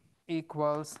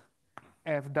equals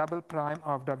f double prime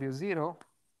of w0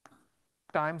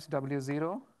 times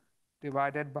w0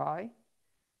 divided by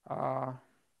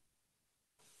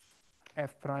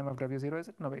f prime of w0, is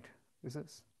it? No, wait, this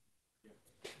is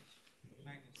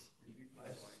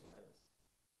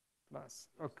plus.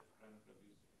 Okay.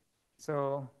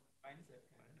 So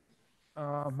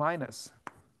minus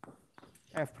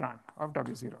f prime of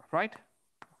w0, right?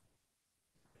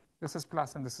 This is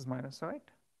plus and this is minus, right?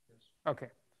 Yes. Okay.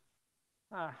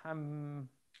 Am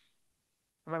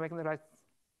I making the right?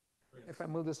 Yes. If I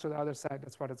move this to the other side,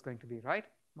 that's what it's going to be, right?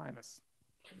 Minus.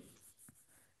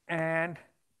 And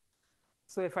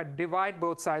so if I divide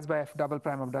both sides by f double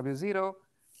prime of w0,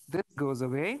 this goes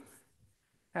away,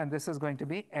 and this is going to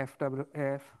be f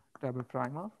double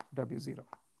prime of w0,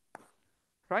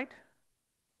 right?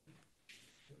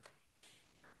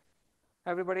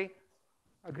 Everybody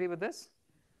agree with this?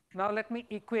 Now let me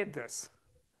equate this,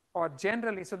 or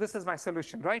generally, so this is my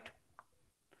solution, right?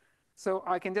 So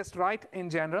I can just write in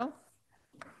general,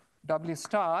 w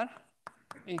star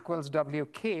equals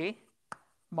wk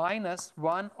minus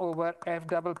 1 over f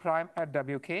double prime at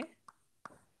wk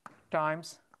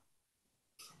times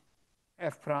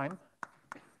f prime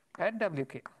at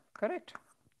wk, correct?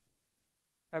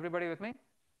 Everybody with me?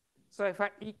 So if I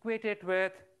equate it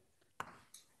with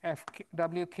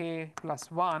wk plus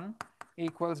 1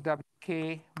 equals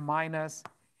wk minus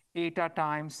eta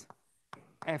times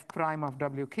f prime of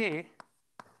wk,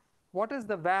 what is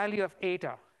the value of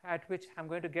eta at which I'm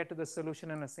going to get to the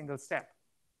solution in a single step?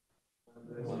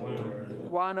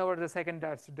 1 over the second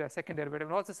derivative.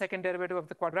 And what's the second derivative of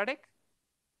the quadratic?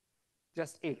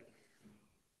 Just a.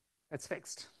 It's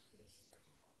fixed.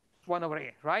 1 over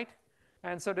a, right?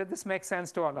 And so did this make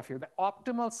sense to all of you? The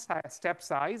optimal step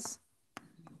size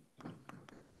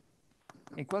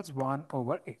equals 1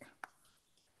 over a.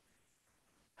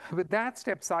 With that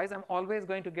step size, I'm always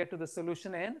going to get to the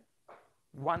solution in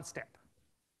one step,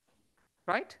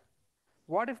 right?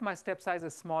 What if my step size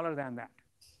is smaller than that?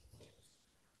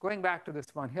 Going back to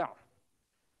this one here,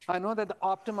 I know that the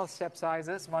optimal step size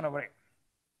is 1 over a.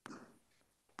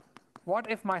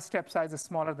 What if my step size is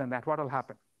smaller than that? What will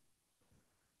happen?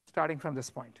 Starting from this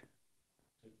point,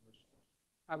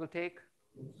 I will take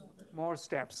more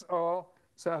steps. Oh,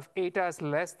 so if eta is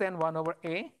less than 1 over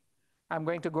a, I'm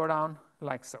going to go down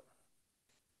like so,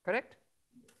 correct?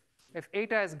 If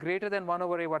eta is greater than 1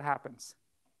 over a, what happens?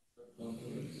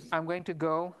 I'm going to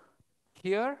go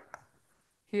here,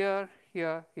 here,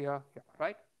 here, here, here,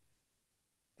 right?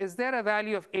 Is there a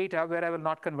value of eta where I will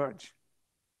not converge?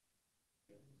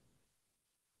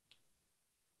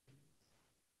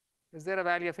 Is there a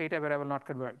value of eta where I will not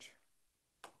converge?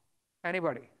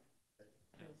 Anybody?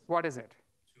 What is it?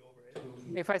 2 over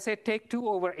a. If I say take 2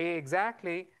 over a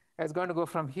exactly, it's going to go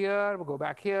from here, we'll go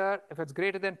back here. If it's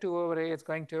greater than 2 over a, it's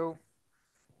going to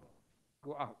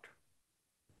go out.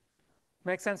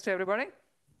 Make sense to everybody?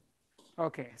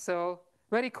 Okay, so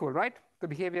very cool, right? The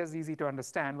behavior is easy to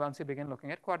understand once you begin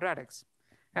looking at quadratics.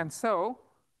 And so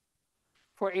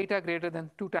for eta greater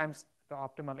than 2 times the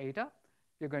optimal eta,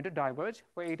 you're going to diverge.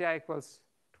 For eta equals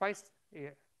twice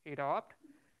eta opt,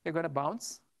 you're going to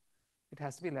bounce. It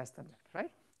has to be less than that,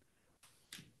 right?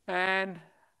 And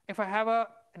if I have a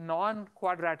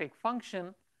non-quadratic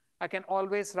function, I can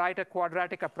always write a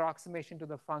quadratic approximation to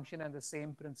the function, and the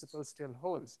same principle still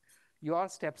holds. Your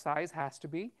step size has to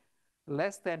be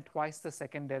less than twice the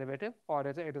second derivative, or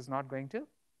it is not going to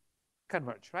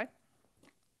converge, right?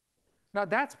 Now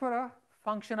that's for a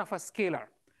function of a scalar.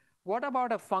 What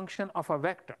about a function of a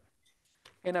vector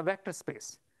in a vector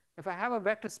space? If I have a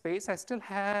vector space, I still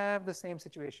have the same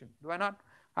situation. Do I not?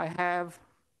 I have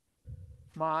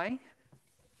my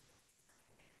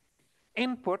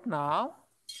input now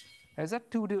as a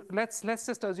let's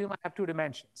just assume I have 2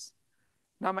 dimensions.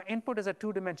 Now my input is a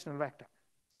 2-dimensional vector.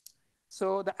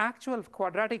 So the actual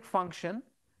quadratic function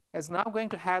is now going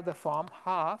to have the form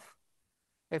half.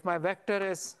 If my vector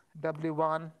is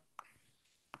W1,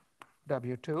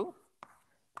 W2,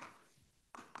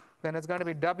 then it's going to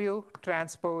be W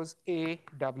transpose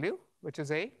AW, which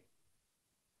is a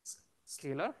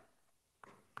scalar,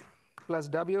 plus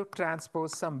W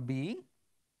transpose some B,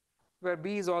 where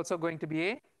B is also going to be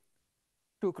a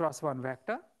 2 cross 1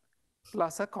 vector,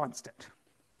 plus a constant.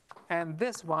 And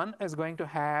this one is going to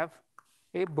have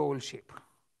a bowl shape,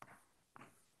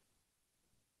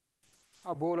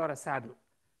 a bowl or a saddle.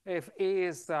 If A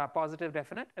is positive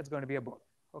definite, it's going to be a bowl.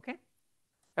 Okay?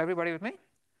 Everybody with me?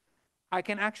 I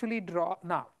can actually draw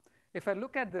now. If I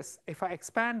look at this, if I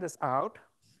expand this out,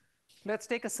 let's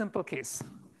take a simple case.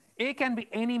 A can be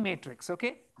any matrix,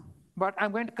 okay? But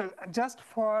I'm going to, just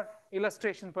for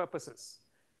illustration purposes,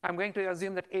 I'm going to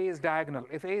assume that A is diagonal.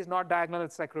 If A is not diagonal,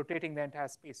 it's like rotating the entire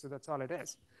space, so that's all it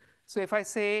is. So if I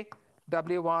say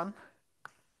W1,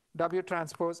 W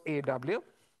transpose AW,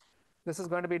 this is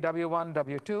going to be W1,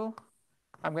 W2.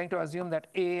 I'm going to assume that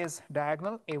A is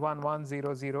diagonal, A11,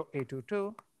 0, 0,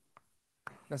 A22.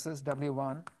 This is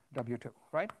W1, W2,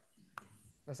 right?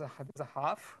 This is a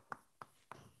half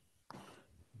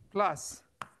plus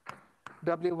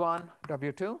W1,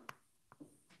 W2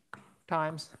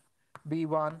 times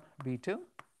B1, B2.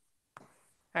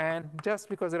 And just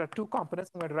because there are 2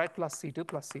 components, I'm going to write plus C2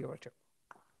 plus C over 2.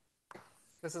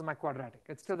 This is my quadratic.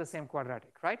 It's still the same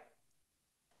quadratic, right?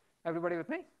 Everybody with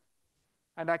me?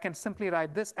 And I can simply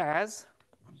write this as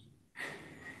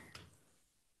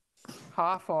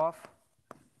half of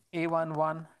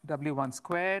A11 W1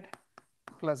 squared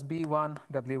plus B1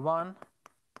 W1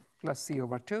 plus C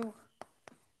over 2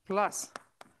 plus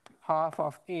half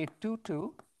of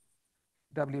A22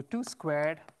 W2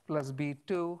 squared plus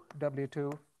B2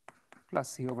 W2 plus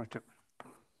C over 2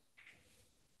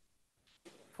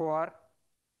 for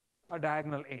a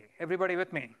diagonal A. Everybody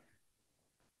with me?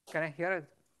 Can I hear a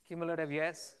cumulative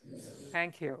yes?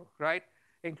 Thank you, right?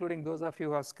 Including those of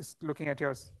you who are looking at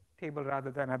your table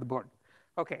rather than at the board.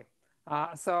 Okay,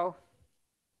 so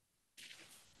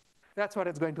that's what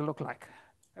it's going to look like.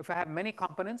 If I have many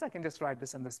components, I can just write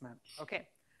this in this manner. Okay,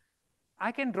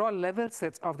 I can draw level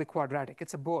sets of the quadratic.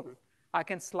 It's a bowl. I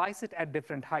can slice it at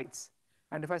different heights.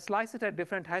 And if I slice it at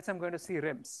different heights, I'm going to see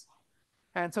rims.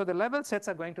 And so the level sets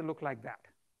are going to look like that,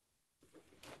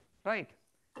 right?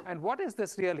 And what is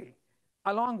this really?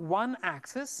 Along one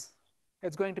axis,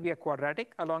 it's going to be a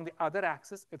quadratic. Along the other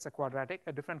axis, it's a quadratic,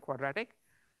 a different quadratic.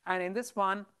 And in this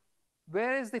one,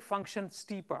 where is the function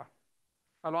steeper?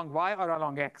 Along y or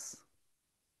along x?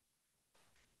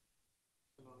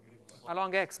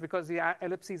 Along x, because the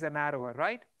ellipses are narrower,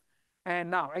 right? And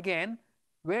now, again,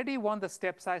 where do you want the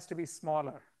step size to be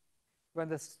smaller? When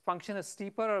the function is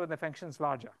steeper or when the function is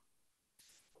larger?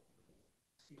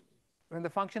 When the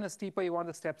function is steeper, you want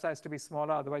the step size to be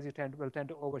smaller, otherwise you will tend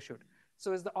to overshoot.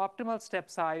 So is the optimal step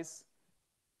size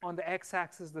on the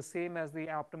x-axis the same as the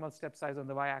optimal step size on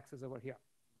the y-axis over here?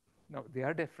 No, they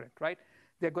are different, right?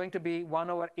 They're going to be 1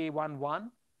 over A11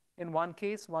 in one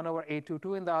case, 1 over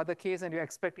A22 in the other case, and you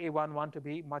expect A11 to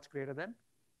be much greater than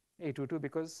A22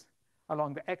 because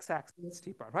along the x-axis it's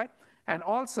steeper, right? And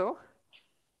also,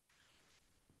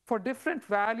 for different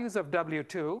values of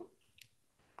W2,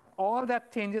 all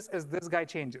that changes is this guy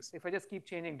changes. If I just keep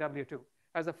changing W2,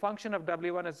 as a function of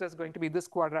W1, it's just going to be this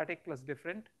quadratic plus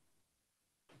different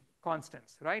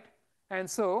constants, right? And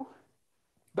so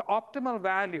the optimal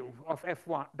value of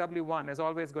F1, W1 is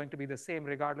always going to be the same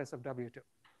regardless of W2.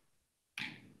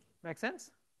 Make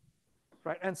sense?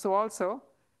 Right? And so also,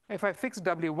 if I fix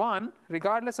W1,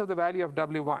 regardless of the value of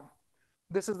W1,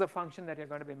 this is the function that you're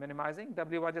going to be minimizing.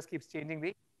 W1 just keeps changing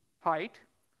the height.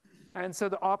 And so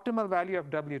the optimal value of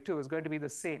W2 is going to be the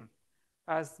same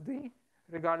as the,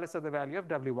 regardless of the value of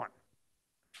W1.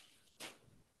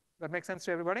 That makes sense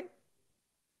to everybody?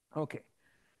 Okay.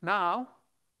 Now,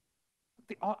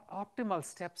 the optimal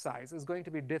step size is going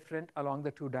to be different along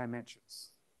the 2 dimensions.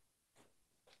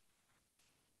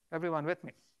 Everyone with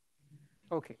me?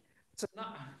 Okay.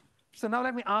 So now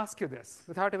let me ask you this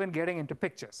without even getting into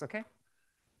pictures, okay?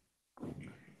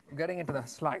 Getting into the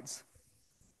slides.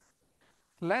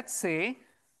 Let's say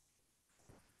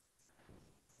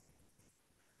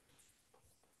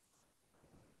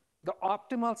the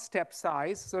optimal step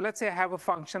size, so let's say I have a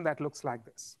function that looks like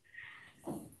this.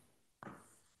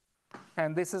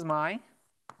 And this is my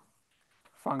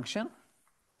function.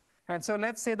 And so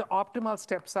let's say the optimal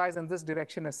step size in this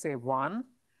direction is, say, 1,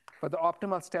 but the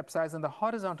optimal step size in the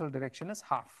horizontal direction is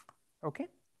half. Okay?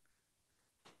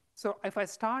 So if I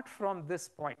start from this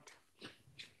point,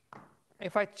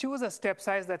 if I choose a step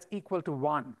size that's equal to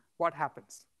 1, what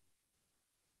happens?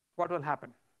 What will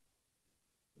happen?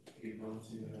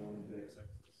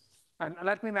 And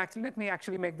let me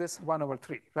actually make this 1 over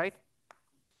 3, right?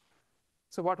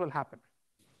 So what will happen?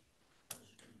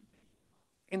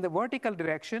 In the vertical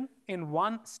direction, in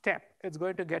one step, it's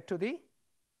going to get to the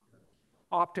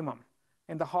optimum.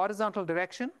 In the horizontal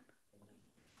direction,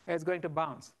 it's going to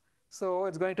bounce. So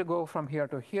it's going to go from here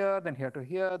to here, then here to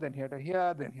here, then here to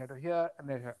here, then here to here, and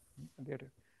then here, and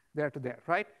there to there,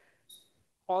 right?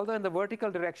 Although in the vertical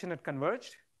direction it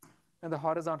converged, in the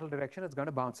horizontal direction it's going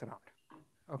to bounce around.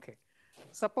 Okay.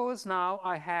 Suppose now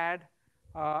I had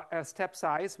a step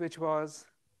size which was,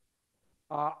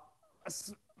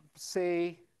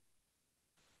 say,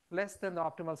 less than the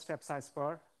optimal step size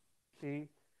for the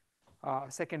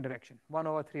second direction, 1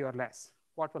 over 3 or less.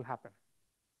 What will happen?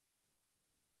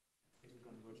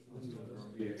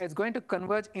 It's going to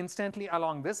converge instantly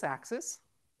along this axis,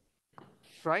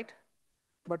 right?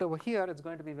 But over here, it's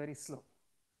going to be very slow.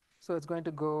 So it's going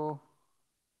to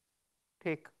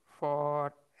take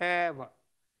forever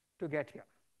to get here.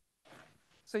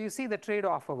 So you see the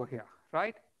trade-off over here,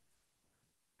 right?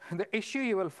 The issue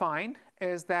you will find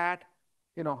is that,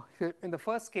 in the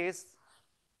first case,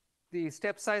 the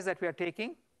step size that we are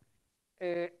taking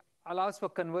allows for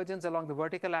convergence along the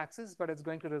vertical axis, but it's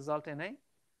going to result in a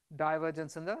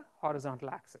divergence in the horizontal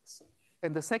axis.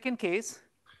 In the second case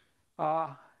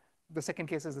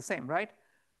is the same, right?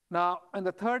 Now, in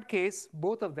the third case,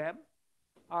 both of them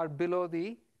are below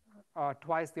the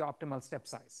twice the optimal step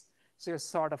size. So you're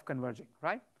sort of converging,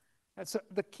 right? And so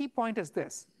the key point is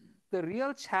this. The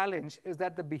real challenge is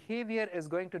that the behavior is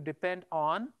going to depend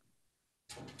on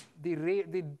the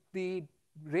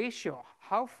ratio,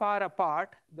 how far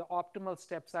apart the optimal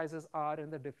step sizes are in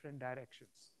the different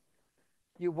directions.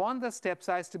 You want the step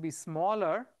size to be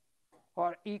smaller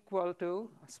or equal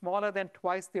to smaller than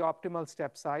twice the optimal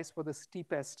step size for the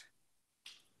steepest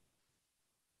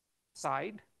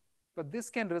side, but this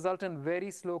can result in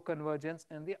very slow convergence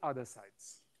in the other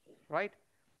sides, right?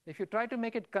 If you try to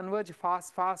make it converge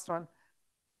fast on,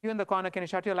 you in the corner, can you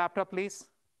shut your laptop, please?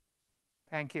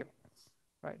 Thank you.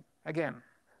 Right. Again,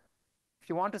 if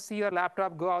you want to see your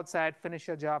laptop, go outside, finish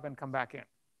your job, and come back in.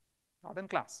 Not in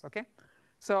class, okay?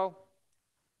 So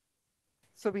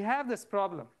we have this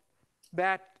problem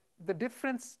that the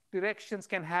different directions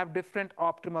can have different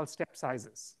optimal step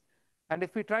sizes. And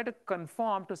if we try to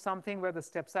conform to something where the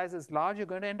step size is large, you're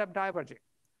going to end up diverging.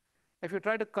 If you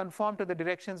try to conform to the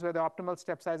directions where the optimal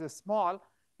step size is small,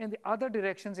 in the other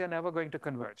directions, you're never going to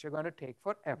converge. You're going to take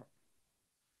forever,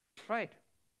 right?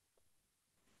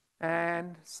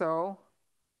 And so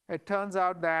it turns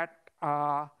out that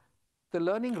the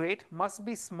learning rate must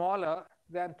be smaller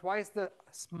than twice the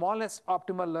smallest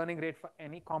optimal learning rate for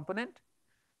any component.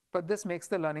 But this makes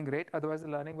the learning rate, otherwise the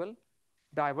learning will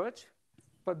diverge.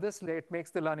 But this rate makes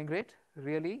the learning rate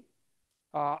really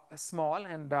small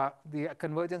and the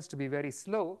convergence to be very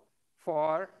slow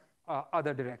for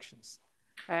other directions.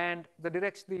 And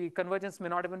the convergence may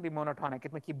not even be monotonic.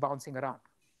 It may keep bouncing around,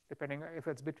 depending if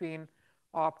it's between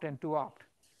opt and 2-opt.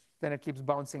 Then it keeps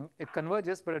bouncing. It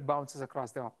converges, but it bounces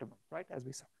across the optimum, right, as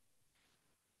we saw.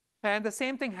 And the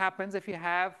same thing happens if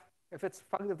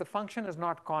the function is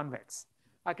not convex.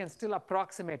 I can still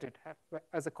approximate it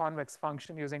as a convex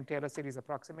function using Taylor series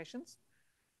approximations.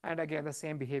 And again, the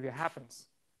same behavior happens.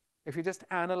 If you just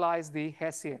analyze the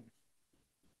Hessian,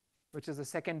 which is the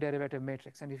second derivative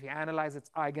matrix, and if you analyze its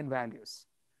eigenvalues,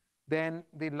 then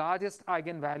the largest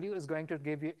eigenvalue is going to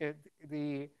give you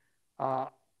the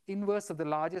inverse of the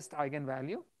largest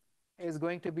eigenvalue is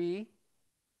going to be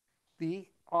the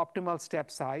optimal step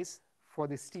size for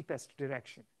the steepest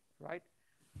direction, right?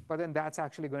 But then that's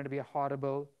actually going to be a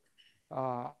horrible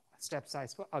step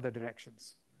size for other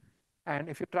directions. And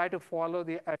if you try to follow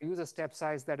use a step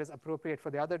size that is appropriate for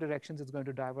the other directions, it's going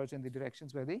to diverge in the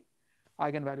directions where the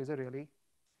eigenvalues are really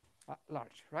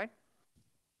large, right?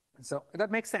 So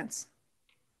that makes sense,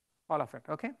 all of it,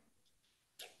 okay?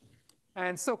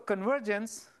 And so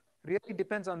convergence really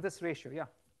depends on this ratio, yeah?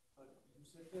 You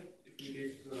said that if we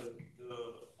take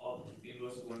the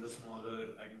inverse of one of the smaller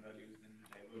eigenvalues, then we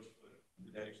diverge for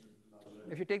the directions of the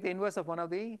larger. If you take the inverse of one of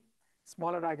the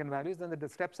smaller eigenvalues, then the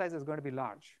step size is going to be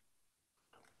large.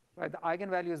 Right? The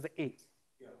eigenvalue is the A.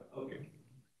 Yeah, okay.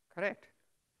 Correct.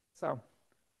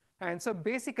 So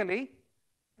basically,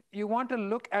 you want to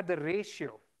look at the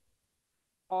ratio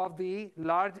of the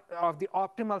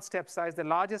optimal step size, the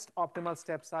largest optimal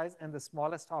step size and the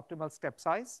smallest optimal step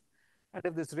size. And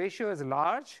if this ratio is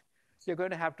large, you're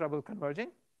going to have trouble converging.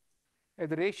 If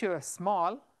the ratio is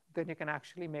small, then you can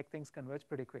actually make things converge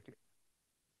pretty quickly.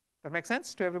 That make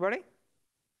sense to everybody?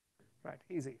 Right,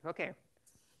 easy. Okay.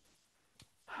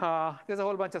 There's a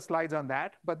whole bunch of slides on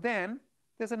that. But then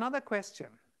there's another question.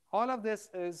 All of this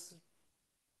is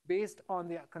based on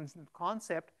the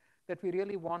concept that we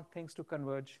really want things to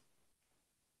converge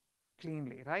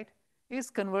cleanly, right? Is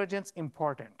convergence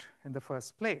important in the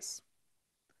first place?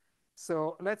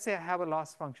 So let's say I have a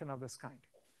loss function of this kind.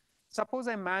 Suppose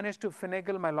I manage to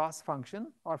finagle my loss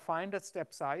function or find a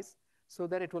step size so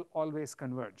that it will always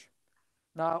converge.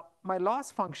 Now, my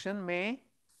loss function may,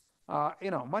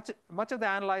 much of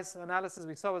the analysis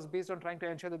we saw was based on trying to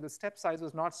ensure that the step size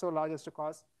was not so large as to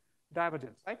cause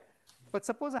divergence, right? But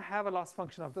suppose I have a loss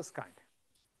function of this kind,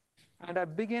 and I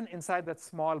begin inside that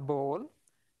small bowl.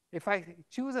 If I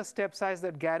choose a step size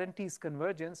that guarantees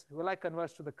convergence, will I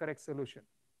converge to the correct solution?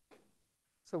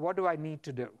 So what do I need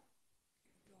to do?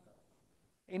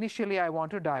 Initially, I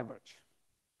want to diverge,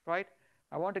 right?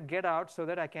 I want to get out so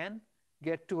that I can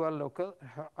get to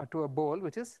a bowl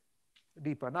which is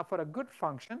deeper. Now, for a good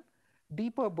function,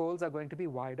 deeper bowls are going to be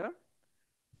wider,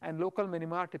 and local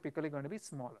minima are typically going to be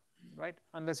smaller, right?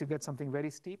 Unless you get something very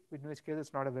steep, in which case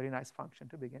it's not a very nice function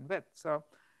to begin with. So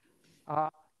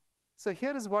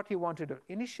here is what you want to do.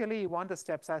 Initially, you want the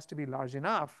step size to be large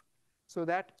enough so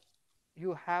that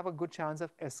you have a good chance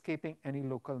of escaping any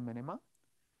local minima.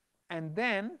 And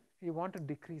then you want to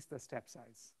decrease the step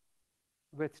size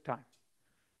with time.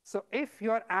 So if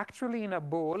you're actually in a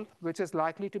bowl which is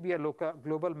likely to be a local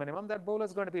global minimum, that bowl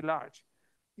is going to be large.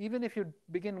 Even if you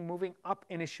begin moving up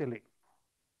initially,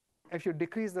 if you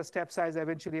decrease the step size,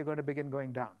 eventually you're going to begin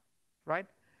going down, right?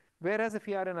 Whereas if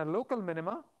you are in a local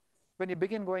minima, when you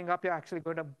begin going up, you're actually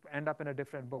going to end up in a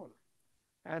different bowl.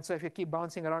 And so if you keep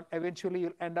bouncing around, eventually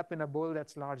you'll end up in a bowl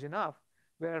that's large enough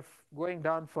where going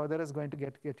down further is going to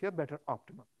get you a better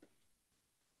optimum.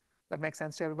 That makes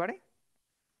sense to everybody?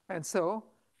 And so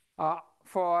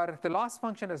for the loss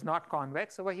function is not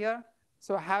convex over here.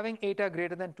 So having eta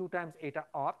greater than 2 times eta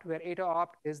opt, where eta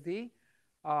opt is the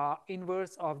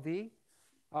inverse of the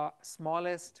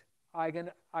smallest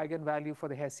eigenvalue for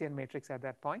the Hessian matrix at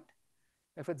that point.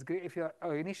 If your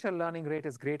initial learning rate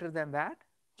is greater than that,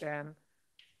 then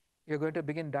you're going to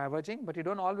begin diverging, but you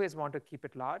don't always want to keep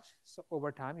it large. So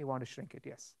over time, you want to shrink it,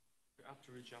 yes?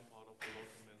 After we jump out of the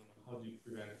local minimum, how do you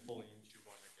prevent it falling into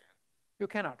one again? You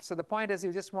cannot. So the point is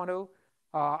you just want to,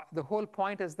 the whole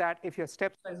point is that if your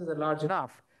step sizes are large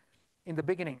enough in the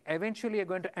beginning, eventually you're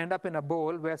going to end up in a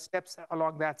bowl where steps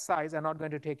along that size are not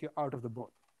going to take you out of the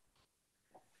bowl.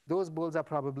 Those bowls are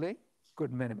probably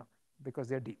good minimum because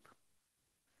they're deep,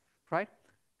 right?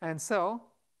 And so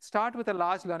start with a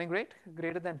large learning rate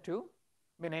greater than 2,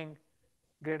 meaning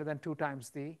greater than 2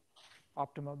 times the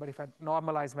optimal. But if I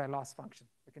normalize my loss function,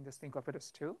 we can just think of it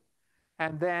as 2.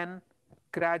 And then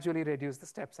gradually reduce the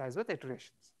step size with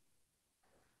iterations.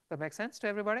 That make sense to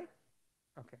everybody?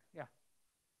 Okay, yeah.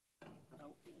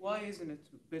 Why isn't it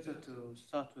better to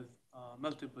start with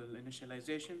multiple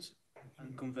initializations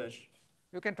and converge?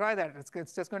 You can try that.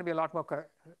 It's just going to be a lot more,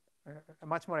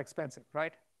 much more expensive,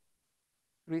 right?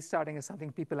 Restarting is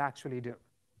something people actually do.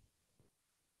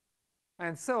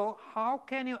 And so how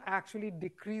can you actually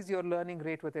decrease your learning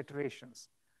rate with iterations?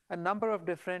 A number of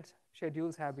different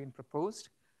schedules have been proposed.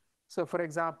 So for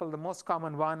example, the most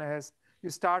common one is you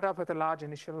start off with a large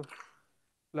initial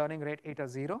learning rate, eta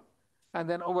 0, and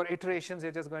then over iterations,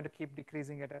 you're just going to keep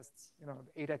decreasing it as,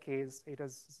 eta k is eta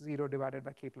 0 divided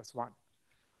by k plus 1.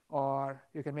 Or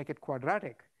you can make it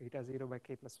quadratic, eta 0 by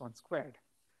k plus 1 squared.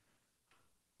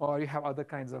 Or you have other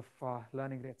kinds of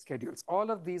learning rate schedules.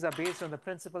 All of these are based on the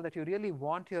principle that you really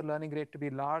want your learning rate to be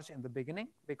large in the beginning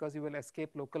because you will escape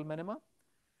local minima.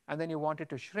 And then you want it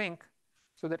to shrink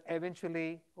so that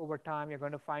eventually, over time, you're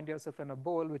going to find yourself in a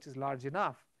bowl which is large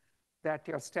enough that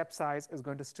your step size is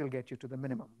going to still get you to the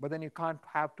minimum. But then you can't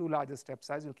have too large a step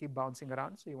size. You'll keep bouncing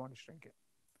around, so you want to shrink it.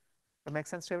 That make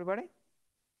sense to everybody?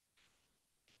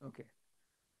 Okay.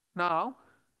 Now,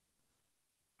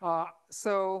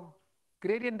 so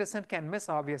gradient descent can miss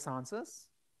obvious answers.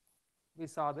 We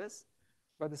saw this,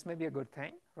 but this may be a good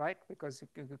thing, right? Because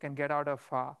you can get out of,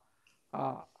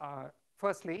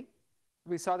 firstly,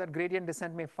 we saw that gradient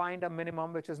descent may find a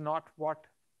minimum which is not what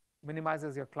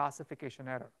minimizes your classification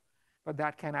error, but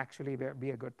that can actually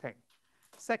be a good thing.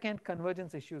 Second,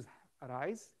 convergence issues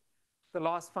arise. The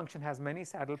loss function has many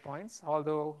saddle points,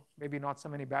 although maybe not so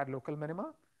many bad local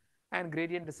minima, and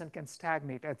gradient descent can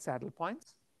stagnate at saddle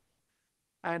points.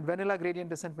 And vanilla gradient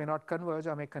descent may not converge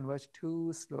or may converge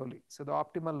too slowly. So the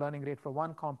optimal learning rate for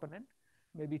one component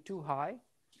may be too high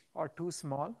or too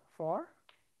small for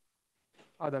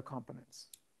other components.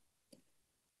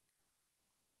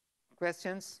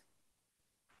 Questions?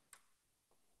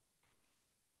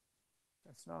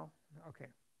 Yes, no? Okay.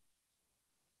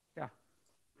 Yeah.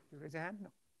 You raise your hand? No.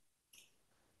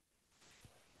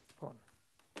 Go on.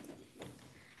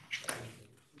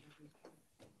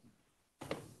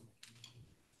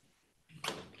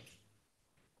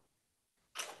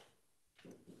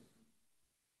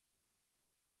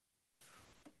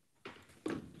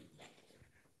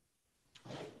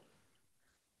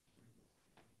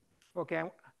 Okay,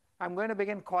 I'm going to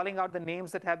begin calling out the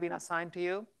names that have been assigned to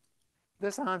you.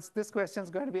 This question is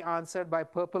going to be answered by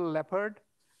Purple Leopard.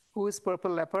 Who is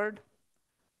Purple Leopard?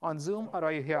 On Zoom, or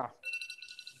are you here?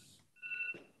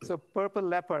 So Purple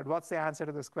Leopard, what's the answer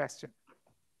to this question?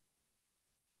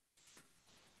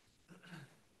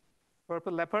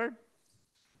 Purple Leopard?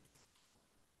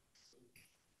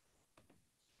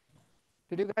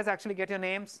 Did you guys actually get your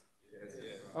names? Yes.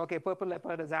 Okay, Purple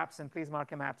Leopard is absent. Please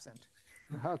mark him absent.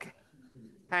 Okay,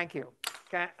 thank you.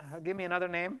 Give me another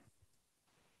name.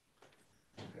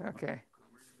 Okay.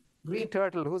 Green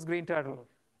Turtle, who's Green Turtle?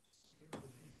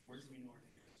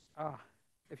 Ah,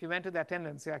 if you went to the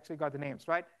attendance, you actually got the names,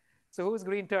 right? So who's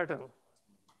Green Turtle?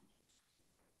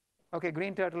 Okay,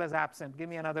 Green Turtle is absent. Give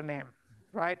me another name,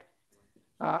 right?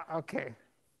 Okay.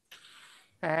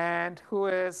 And who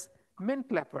is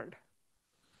Mint Leopard?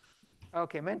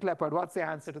 Okay, Mint Leopard, what's the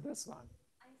answer to this one?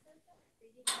 I said that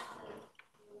gradient descent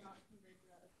will not converge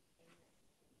without a sustainment.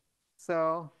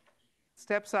 So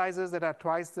step sizes that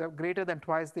are greater than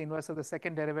twice the inverse of the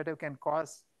second derivative can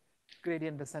cause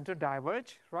gradient descent to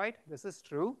diverge, right? This is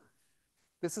true.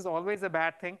 This is always a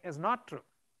bad thing is not true,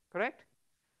 correct?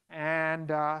 And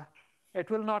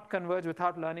it will not converge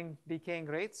without learning decaying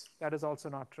rates. That is also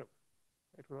not true.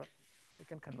 It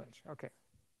can converge. Okay.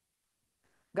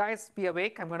 Guys, be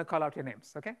awake. I'm going to call out your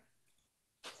names, okay?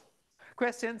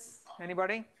 Questions?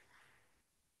 Anybody?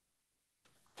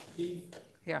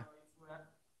 Yeah.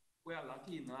 We are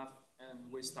lucky enough and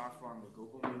we start from the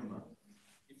global minimum.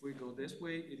 If we go this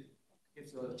way, it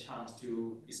gives us a chance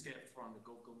to escape from the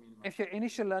global minimum. If your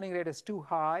initial learning rate is too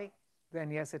high,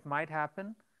 then yes, it might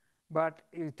happen. But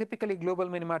typically, global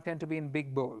minima tend to be in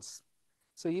big bowls.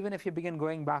 So even if you begin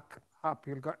going back up,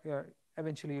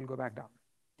 eventually you'll go back down.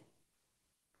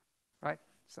 Right?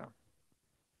 So,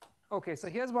 okay, so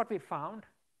here's what we found.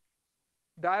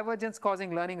 Divergence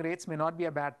causing learning rates may not be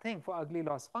a bad thing. For ugly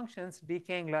loss functions,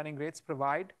 decaying learning rates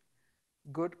provide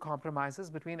good compromises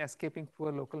between escaping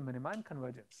poor local minima and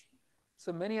convergence.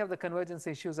 So many of the convergence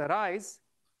issues arise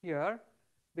here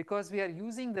because we are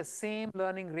using the same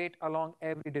learning rate along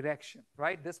every direction,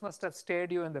 right? This must have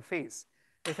stared you in the face.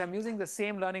 If I'm using the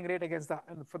same learning rate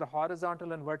for the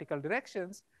horizontal and vertical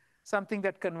directions, something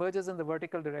that converges in the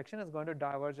vertical direction is going to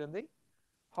diverge in the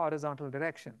horizontal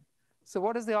direction. So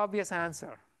what is the obvious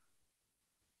answer?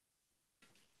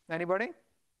 Anybody?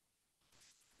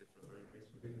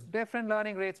 Different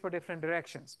learning rates for different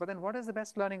directions. But then what is the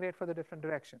best learning rate for the different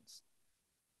directions?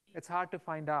 It's hard to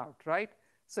find out, right?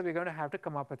 So we're going to have to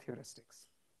come up with heuristics.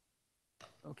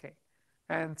 Okay.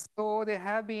 And so there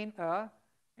have been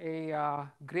a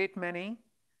great many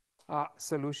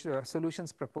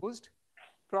solutions proposed.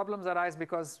 Problems arise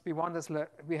because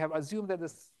we have assumed that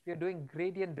we are doing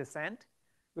gradient descent,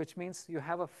 which means you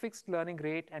have a fixed learning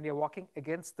rate and you're walking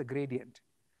against the gradient.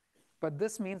 But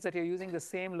this means that you're using the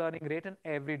same learning rate in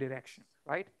every direction,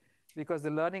 right? Because the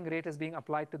learning rate is being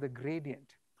applied to the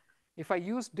gradient. If I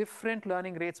use different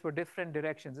learning rates for different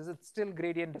directions, is it still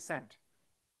gradient descent?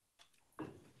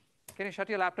 Can you shut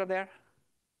your laptop there?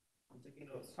 I'm taking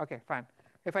notes. Okay, fine.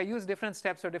 If I use different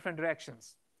steps for different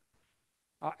directions,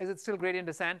 is it still gradient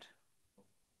descent?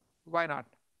 Why not?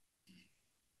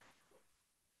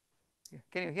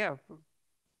 Can you hear?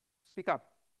 Speak up.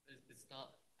 It's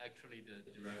not actually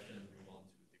the direction we want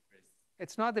to decrease.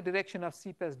 It's not the direction of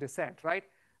steepest descent, right?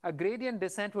 A gradient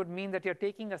descent would mean that you're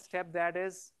taking a step that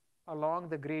is along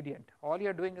the gradient. All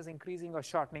you're doing is increasing or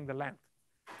shortening the length.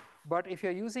 But if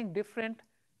you're using different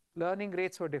learning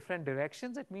rates for different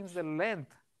directions, it means the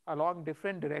length along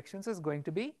different directions is going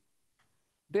to be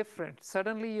different.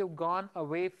 Suddenly you've gone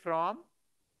away from,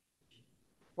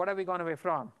 what have we gone away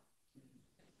from?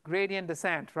 Gradient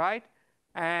descent, right?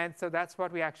 And so that's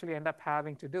what we actually end up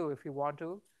having to do if you want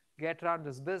to get around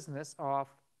this business of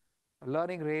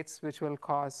learning rates, which will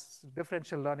cause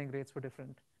differential learning rates for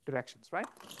different directions, right?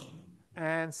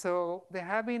 And so there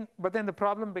have been, but then the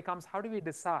problem becomes, how do we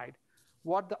decide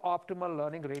what the optimal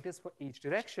learning rate is for each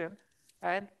direction?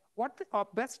 And what the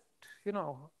best,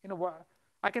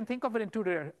 I can think of it in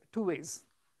two ways.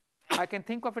 I can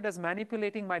think of it as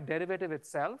manipulating my derivative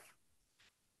itself,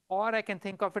 or I can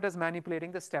think of it as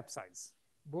manipulating the step size.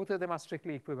 Both of them are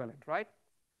strictly equivalent, right?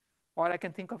 Or I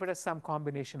can think of it as some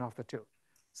combination of the two.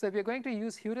 So we're going to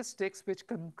use heuristics which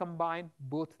can combine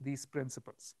both these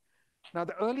principles. Now,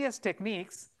 the earliest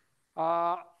techniques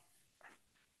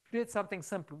did something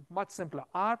simple, much simpler.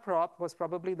 RProp was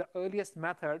probably the earliest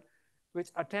method which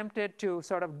attempted to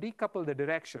sort of decouple the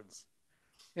directions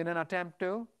in an attempt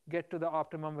to get to the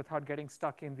optimum without getting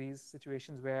stuck in these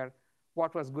situations where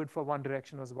what was good for one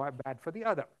direction was bad for the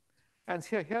other. And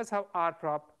here's how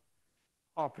RProp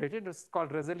operated. It's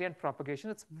called resilient propagation.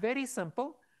 It's very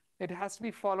simple. It has to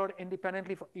be followed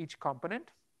independently for each component.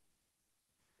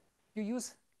 You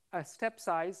use a step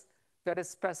size that is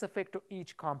specific to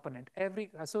each component.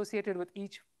 Associated with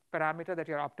each parameter that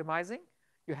you're optimizing,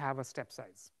 you have a step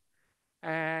size.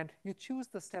 And you choose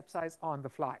the step size on the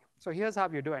fly. So here's how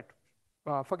you do it.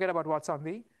 Forget about what's on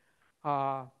the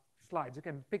slides.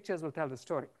 Pictures will tell the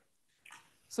story.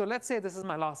 So let's say this is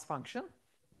my loss function,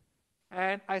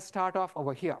 and I start off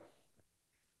over here.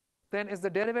 Then is the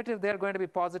derivative there going to be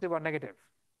positive or negative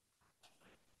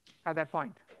at that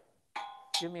point?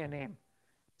 Give me a name.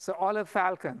 So olive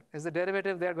falcon, is the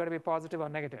derivative there going to be positive or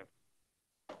negative?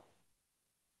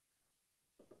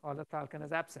 Olive falcon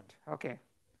is absent. Okay.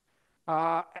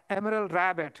 Emerald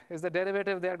rabbit, is the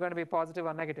derivative there going to be positive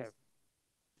or negative?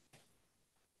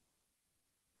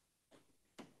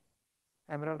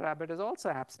 Emerald rabbit is also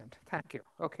absent. Thank you.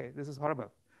 Okay, this is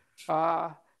horrible.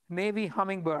 Navy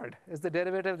hummingbird, is the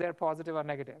derivative there positive or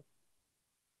negative?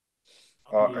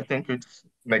 I think it's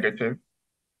negative.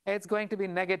 It's going to be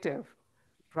negative,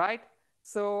 right?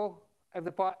 So,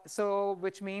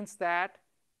 which means that,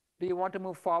 do you want to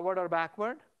move forward or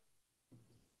backward?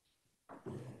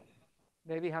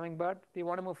 Navy hummingbird, do you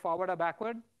want to move forward or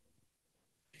backward?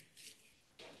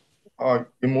 You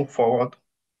move forward.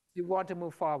 You want to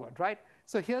move forward, right?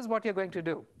 So here's what you're going to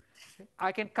do.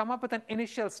 I can come up with an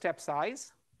initial step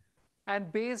size, and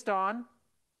based on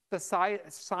the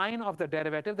sign of the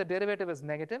derivative is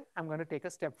negative, I'm going to take a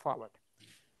step forward.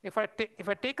 If I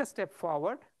take a step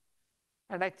forward,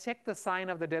 and I check the sign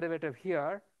of the derivative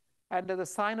here, and the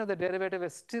sign of the derivative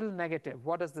is still negative,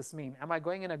 what does this mean? Am I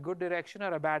going in a good direction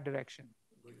or a bad direction?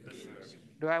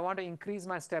 Do I want to increase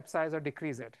my step size or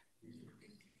decrease it?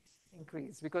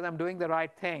 Increase, because I'm doing the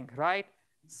right thing, right?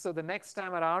 So the next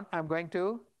time around, I'm going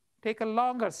to take a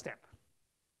longer step.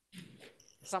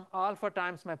 Some alpha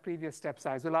times my previous step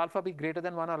size. Will alpha be greater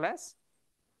than 1 or less?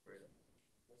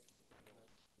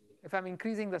 If I'm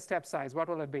increasing the step size, what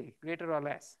will it be? Greater or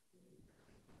less?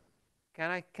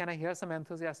 Can I hear some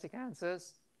enthusiastic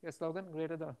answers? Your slogan,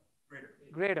 greater.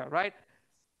 Greater, right?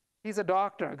 He's a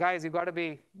doctor. Guys, you've got to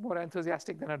be more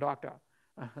enthusiastic than a doctor.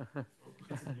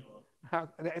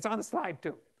 It's on the slide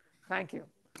too. Thank you.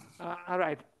 All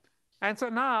right. And so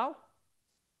now,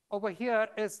 over here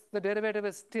is the derivative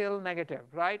is still negative,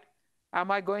 right? Am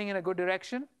I going in a good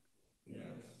direction? Yes.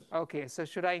 Okay, so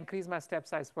should I increase my step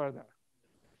size further?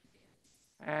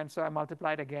 And so I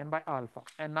multiplied again by alpha.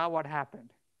 And now what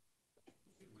happened?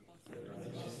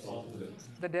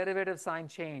 The derivative sign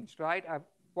changed, right?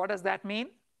 What does that mean?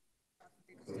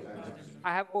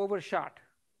 I have overshot,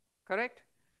 correct?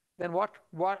 Then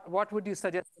what would you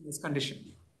suggest in this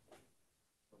condition?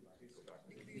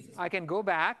 I can go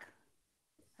back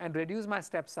and reduce my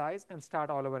step size and start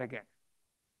all over again,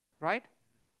 right?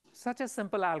 Such a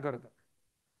simple algorithm.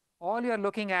 All you're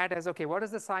looking at is, okay, what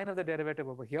is the sign of the derivative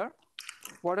over here?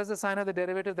 What is the sign of the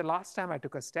derivative the last time I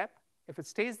took a step? If it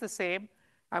stays the same,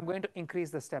 I'm going to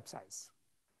increase the step size.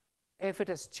 If it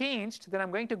has changed, then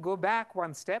I'm going to go back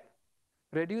one step,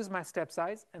 reduce my step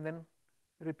size, and then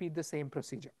repeat the same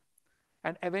procedure.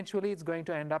 And eventually, it's going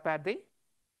to end up at the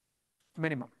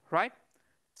minimum, right?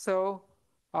 So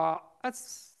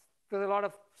there's a lot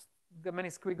of many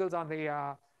squiggles on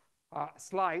the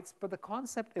slides, but the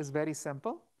concept is very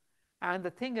simple. And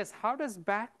the thing is, how does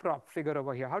backprop figure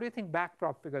over here? How do you think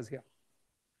backprop figures here?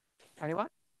 Anyone?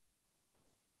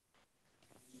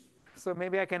 So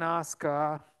maybe I can ask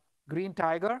Green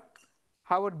Tiger,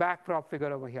 how would backprop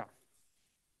figure over here?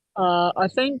 I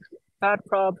think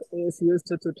backprop is used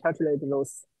to calculate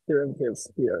those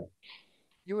derivatives here.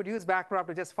 You would use backprop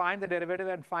to just find the derivative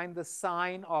and find the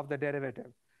sign of the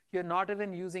derivative. You're not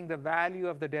even using the value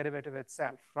of the derivative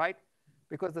itself, right?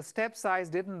 Because the step size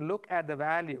didn't look at the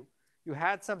value. You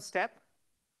had some step,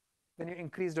 then you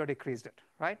increased or decreased it,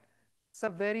 right? It's a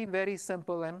very, very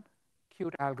simple and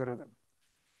cute algorithm.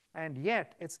 And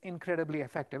yet, it's incredibly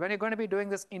effective. And you're going to be doing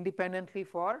this independently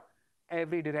for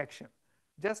every direction.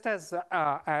 just as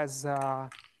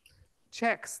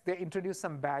checks, they introduce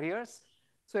some barriers.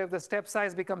 So if the step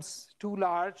size becomes too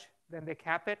large, then they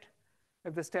cap it.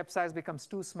 If the step size becomes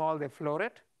too small, they floor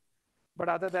it. But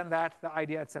other than that, the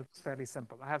idea itself is fairly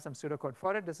simple. I have some pseudocode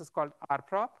for it. This is called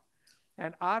rprop.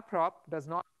 And rprop does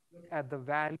not look at the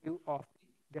value of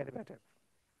the derivative,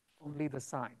 only the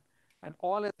sign. And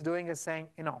all it's doing is saying,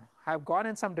 I've gone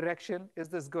in some direction. Is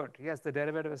this good? Yes, the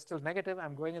derivative is still negative.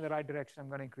 I'm going in the right direction. I'm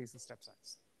going to increase the step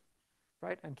size.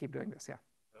 Right? And keep doing this, yeah.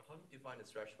 How do you define the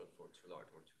threshold for too large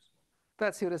or too small?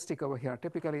 That's heuristic over here.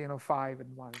 Typically, 5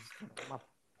 and 1 is 0.1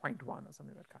 or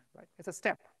something like that kind, right? It's a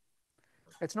step.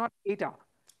 It's not eta.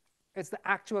 It's the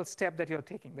actual step that you're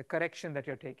taking, the correction that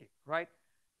you're taking, right?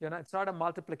 It's not a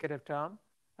multiplicative term.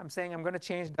 I'm saying I'm going to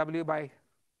change W by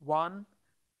 1.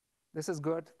 This is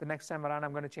good. The next time around,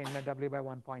 I'm going to change my W by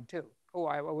 1.2. Oh,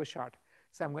 I overshot.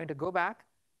 So I'm going to go back.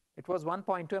 It was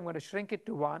 1.2. I'm going to shrink it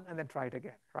to 1 and then try it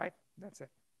again, right? That's it.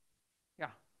 Yeah.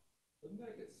 Wouldn't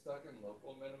that get stuck in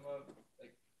local minima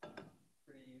like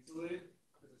pretty easily?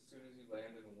 Because as soon as you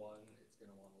land in 1, it's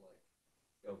going to want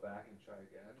to go back and try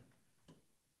again.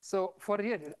 So for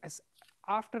it,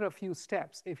 after a few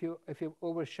steps, if you've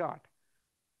overshot,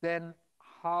 then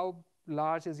how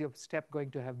large is your step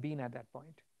going to have been at that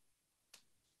point?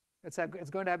 It's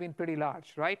going to have been pretty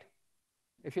large, right?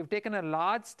 If you've taken a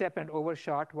large step and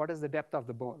overshot, what is the depth of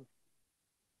the bowl?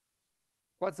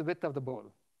 What's the width of the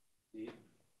bowl? Deep.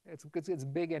 It's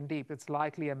big and deep. It's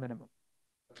likely a minimum,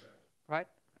 Okay. right?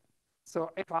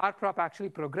 So if rprop actually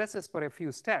progresses for a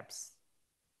few steps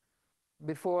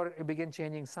before you begin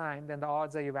changing sign, then the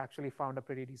odds are you've actually found a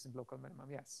pretty decent local minimum,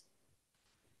 yes.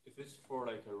 If it's for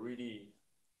a really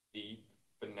deep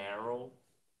but narrow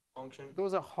function?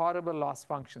 Those are horrible loss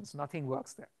functions. Nothing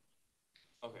works there.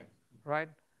 Okay. Right?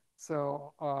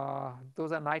 So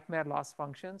those are nightmare loss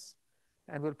functions,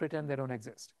 and we'll pretend they don't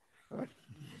exist. Right?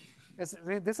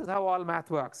 This is how all math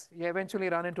works. You eventually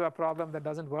run into a problem that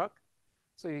doesn't work,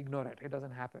 so you ignore it. It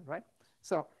doesn't happen, right?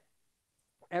 So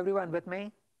everyone with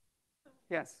me?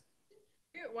 Yes?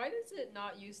 Why does it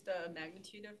not use the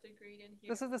magnitude of the gradient here?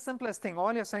 This is the simplest thing.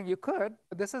 All you're saying, you could,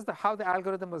 but this is how the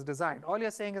algorithm was designed. All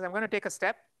you're saying is, I'm going to take a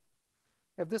step.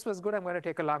 If this was good, I'm going to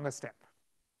take a longer step.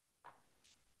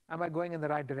 Am I going in the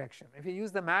right direction? If you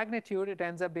use the magnitude, it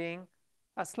ends up being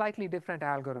a slightly different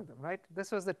algorithm, right?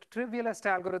 This was the trivialist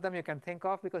algorithm you can think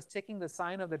of because checking the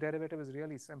sign of the derivative is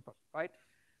really simple, right?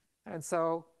 And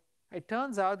so it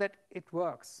turns out that it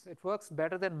works. It works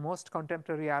better than most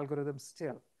contemporary algorithms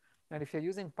still. And if you're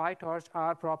using PyTorch,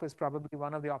 rprop is probably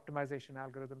one of the optimization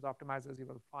optimizers you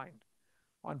will find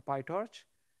on PyTorch.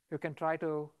 You can try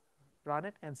to run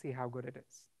it and see how good it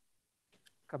is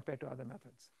compared to other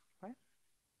methods, right?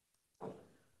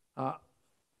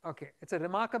 Okay, it's a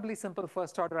remarkably simple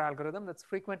first-order algorithm that's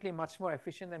frequently much more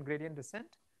efficient than gradient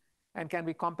descent and can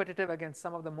be competitive against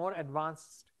some of the more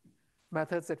advanced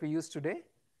methods that we use today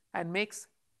and makes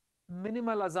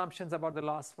minimal assumptions about the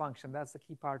loss function. That's the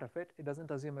key part of it. It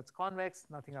doesn't assume it's convex,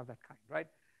 nothing of that kind, right?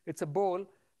 It's a bowl,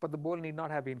 but the bowl need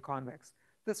not have been convex.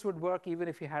 This would work even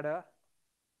if you had a,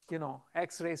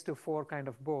 x raised to 4 kind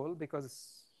of bowl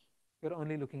because you're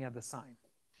only looking at the sign,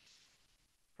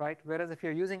 right? Whereas if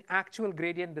you're using actual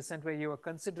gradient descent where you are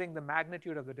considering the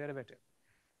magnitude of the derivative,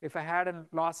 if I had a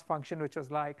loss function which was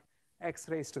like x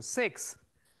raised to 6,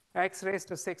 x raised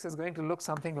to 6 is going to look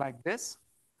something like this.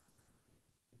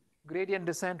 Gradient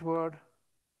descent would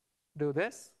do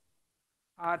this.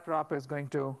 Rprop is going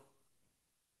to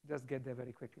just get there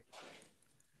very quickly.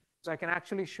 So I can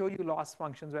actually show you loss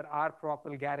functions where rprop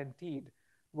will guaranteed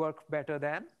work better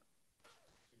than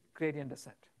gradient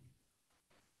descent.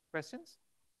 Questions?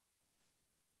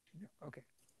 Yeah, okay.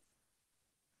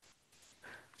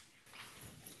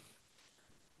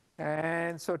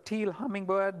 And so Teal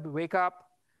Hummingbird, wake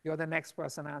up. You're the next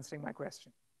person answering my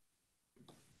question.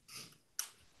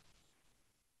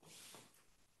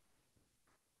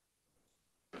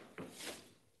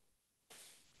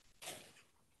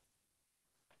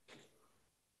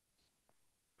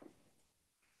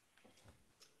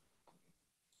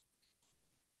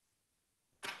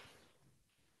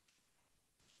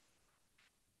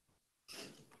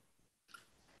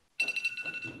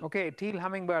 Okay, Teal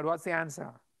Hummingbird, what's the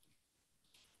answer?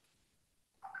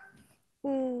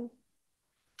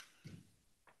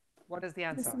 What is the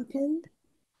answer? The second.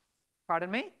 Pardon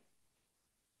me?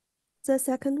 The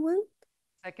second one?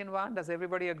 Second one, does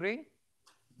everybody agree?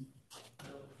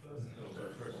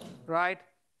 Right?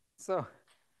 So,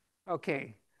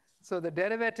 okay. So the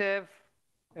derivative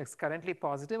is currently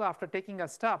positive. After taking a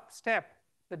step,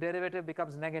 the derivative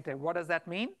becomes negative. What does that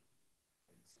mean?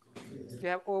 You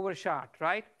have overshot,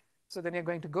 right? So then you're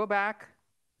going to go back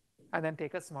and then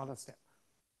take a smaller step.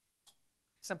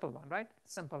 Simple one, right?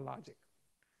 Simple logic.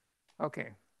 Okay.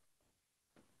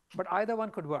 But either one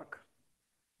could work.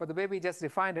 But the way we just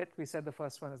defined it, we said the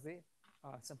first one is the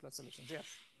simpler solutions. Yes?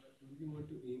 Would you want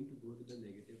to aim to go to the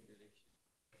negative direction?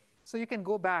 So you can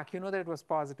go back. You know that it was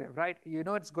positive, right? You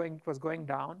know it was going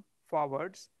down,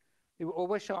 forwards. You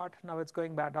overshot. Now it's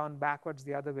going back down, backwards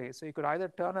the other way. So you could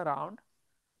either turn around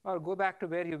or go back to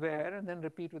where you were and then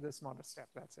repeat with a smaller step.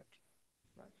 That's it.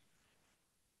 Right?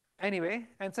 Anyway,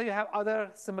 and so you have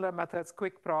other similar methods,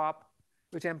 quick prop,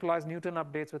 which employs Newton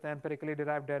updates with empirically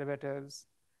derived derivatives,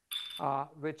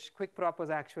 which quick prop was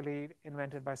actually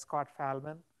invented by Scott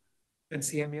Fahlman in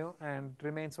CMU and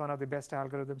remains one of the best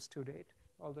algorithms to date,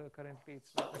 although currently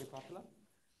it's not very popular.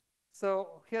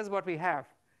 So here's what we have.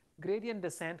 Gradient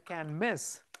descent can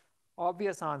miss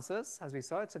obvious answers. As we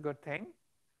saw, it's a good thing.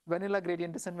 Vanilla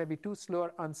gradient descent may be too slow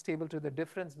or unstable to the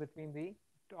difference between the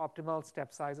optimal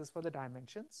step sizes for the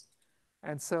dimensions.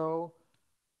 And so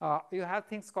you have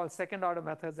things called second order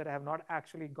methods that I have not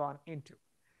actually gone into.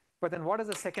 But then what does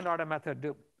a second order method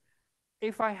do?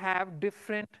 If I have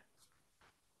different,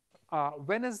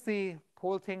 when is the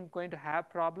whole thing going to have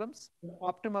problems?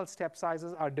 Optimal step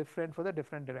sizes are different for the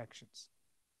different directions,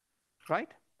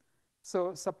 right?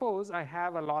 So suppose I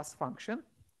have a loss function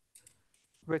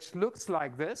which looks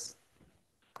like this.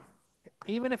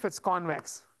 Even if it's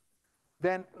convex,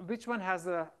 then which one has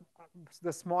the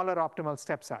smaller optimal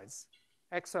step size,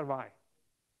 x or y?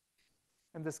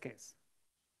 In this case,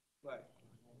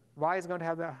 y is going to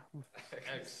have the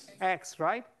x,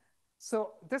 right?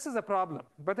 So this is a problem.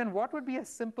 But then what would be a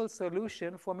simple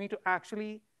solution for me to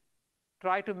actually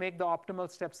try to make the optimal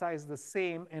step size the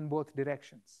same in both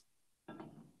directions?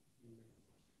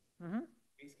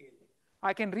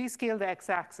 I can rescale the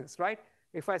x-axis, right?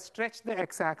 If I stretch the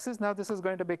x-axis, now this is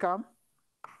going to become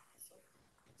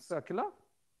circular.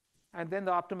 And then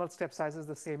the optimal step size is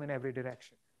the same in every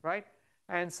direction, right?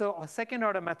 And so second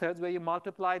order methods where you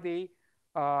multiply the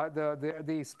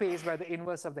space by the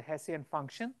inverse of the Hessian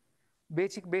function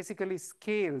basically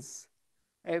scales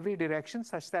every direction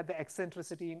such that the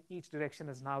eccentricity in each direction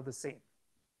is now the same.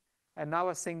 And now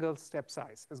a single step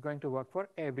size is going to work for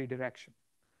every direction.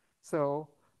 So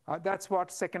that's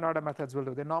what second order methods will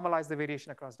do. They normalize the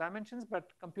variation across dimensions,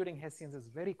 but computing Hessians is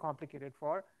very complicated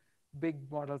for big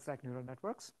models like neural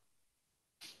networks.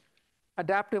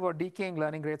 Adaptive or decaying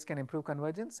learning rates can improve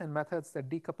convergence, and methods that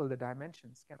decouple the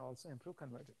dimensions can also improve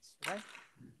convergence, right?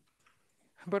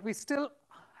 But we still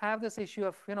have this issue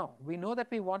of, we know that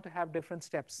we want to have different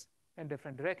steps in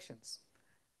different directions.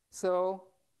 So,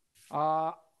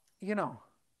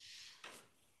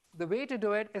 the way to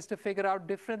do it is to figure out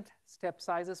different step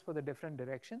sizes for the different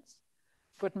directions.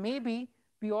 But maybe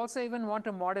we also even want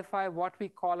to modify what we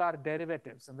call our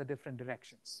derivatives in the different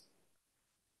directions.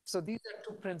 So these are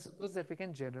two principles that we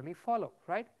can generally follow,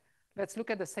 right? Let's look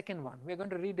at the second one. We're going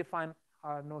to redefine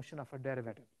our notion of a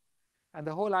derivative. And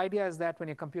the whole idea is that when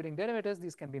you're computing derivatives,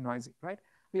 these can be noisy, right?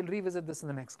 We'll revisit this in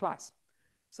the next class.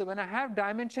 So when I have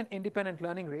dimension-independent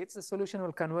learning rates, the solution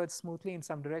will converge smoothly in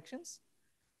some directions,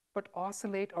 but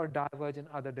oscillate or diverge in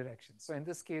other directions. So in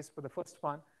this case, for the first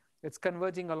one, it's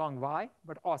converging along y,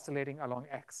 but oscillating along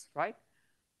x, right?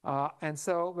 And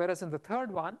so whereas in the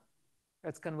third one,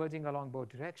 it's converging along both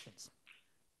directions.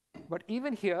 But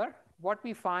even here, what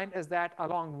we find is that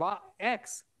along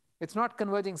x, it's not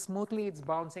converging smoothly, it's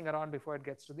bouncing around before it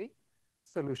gets to the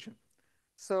solution.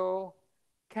 So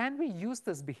can we use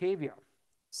this behavior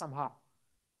somehow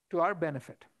to our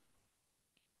benefit?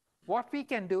 What we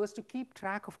can do is to keep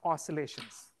track of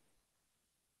oscillations.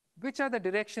 Which are the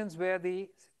directions where the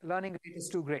learning rate is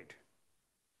too great?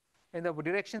 In the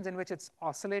directions in which it's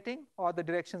oscillating or the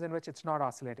directions in which it's not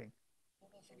oscillating?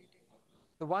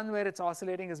 The one where it's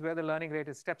oscillating is where the learning rate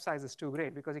is step size is too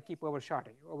great because you keep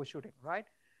overshooting, right?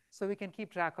 So we can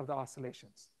keep track of the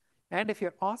oscillations. And if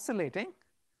you're oscillating,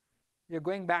 you're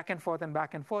going back and forth,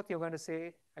 you're going to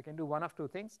say, I can do one of two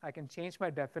things. I can change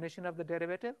my definition of the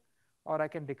derivative, or I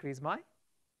can decrease my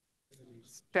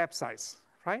step size,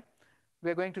 right?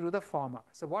 We're going to do the former.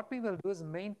 So what we will do is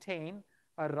maintain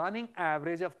a running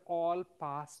average of all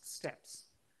past steps.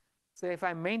 So if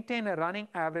I maintain a running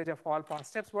average of all past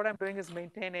steps, what I'm doing is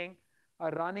maintaining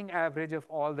a running average of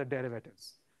all the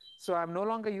derivatives. So I'm no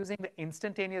longer using the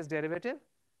instantaneous derivative.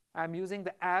 I'm using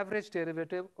the average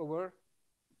derivative over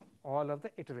all of the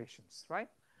iterations, right?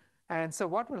 And so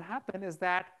what will happen is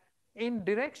that in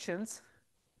directions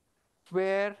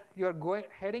where you're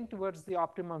heading towards the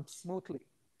optimum smoothly,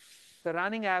 the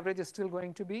running average is still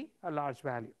going to be a large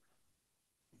value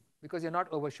because you're not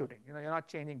overshooting, you're not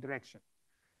changing direction.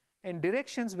 In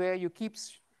directions where you keep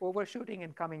overshooting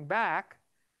and coming back,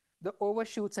 the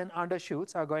overshoots and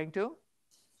undershoots are going to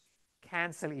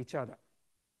cancel each other,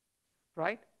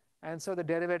 right? And so the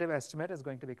derivative estimate is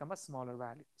going to become a smaller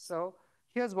value. So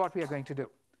here's what we are going to do.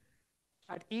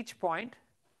 At each point,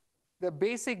 the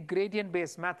basic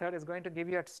gradient-based method is going to give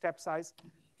you a step size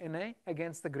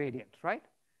against the gradient, right?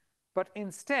 But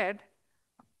instead,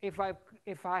 if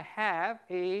I have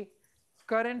a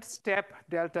current step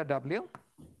delta W,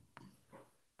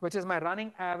 which is my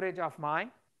running average of my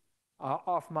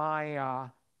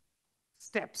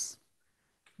steps,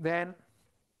 then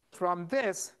from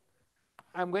this,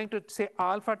 I'm going to say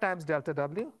alpha times delta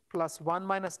W plus 1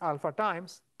 minus alpha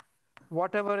times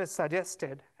whatever is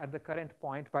suggested at the current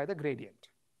point by the gradient.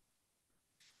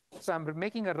 So I'm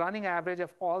making a running average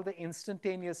of all the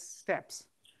instantaneous steps,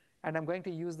 and I'm going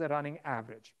to use the running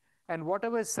average. And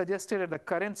whatever is suggested at the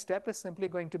current step is simply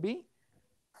going to be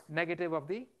negative of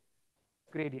the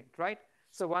gradient, right?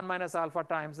 So 1 minus alpha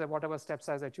times whatever step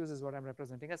size I choose is what I'm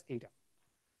representing as eta.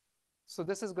 So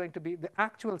this is going to be, the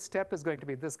actual step is going to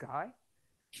be this guy,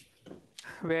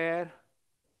 where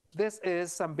this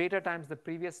is some beta times the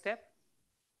previous step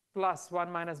plus 1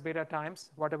 minus beta times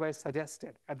whatever is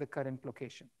suggested at the current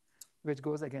location, which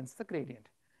goes against the gradient.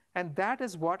 And that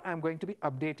is what I'm going to be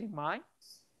updating my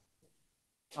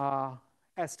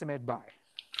estimate by,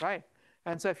 right?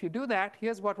 And so if you do that,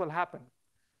 here's what will happen.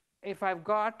 If I've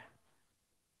got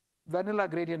vanilla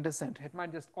gradient descent, it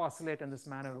might just oscillate in this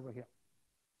manner over here.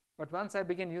 But once I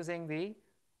begin using the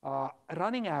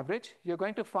running average, you're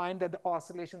going to find that the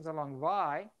oscillations along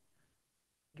y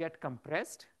get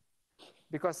compressed,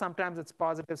 because sometimes it's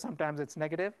positive, sometimes it's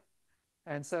negative.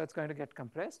 And so it's going to get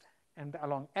compressed. And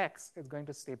along x, it's going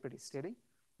to stay pretty steady.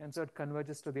 And so it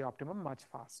converges to the optimum much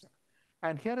faster.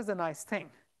 And here is the nice thing.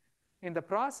 In the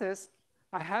process,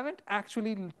 I haven't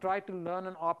actually tried to learn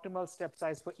an optimal step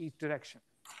size for each direction.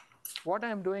 What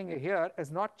I'm doing here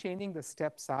is not changing the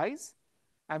step size.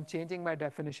 I'm changing my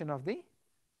definition of the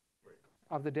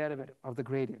derivative, of the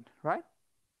gradient, right?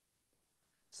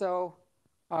 So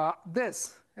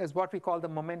this is what we call the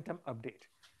momentum update,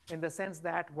 in the sense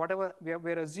that whatever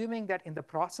we're assuming that in the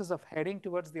process of heading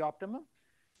towards the optimum,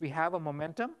 we have a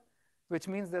momentum, which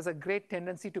means there's a great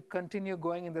tendency to continue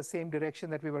going in the same direction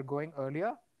that we were going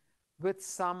earlier, with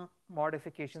some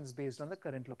modifications based on the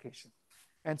current location.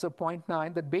 And so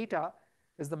 0.9, the beta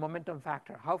is the momentum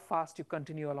factor, how fast you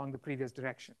continue along the previous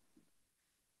direction.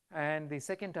 And the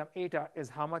second term, eta, is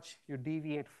how much you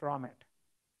deviate from it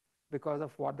because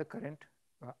of what the current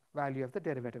value of the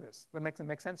derivative is. That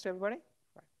make sense to everybody?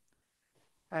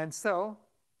 Right. And so,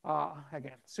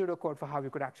 again, pseudocode for how you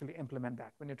could actually implement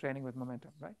that when you're training with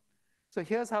momentum, right? So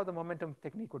here's how the momentum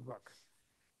technique would work.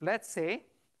 Let's say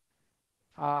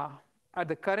at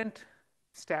the current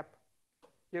step,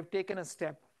 you've taken a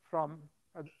step from,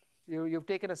 you've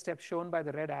taken a step shown by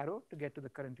the red arrow to get to the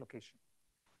current location,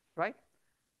 right?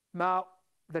 Now,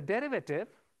 the derivative,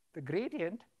 the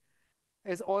gradient,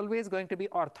 is always going to be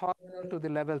orthogonal to the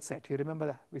level set. You remember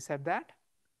that? We said that?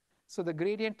 So the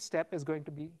gradient step is going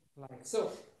to be like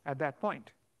so at that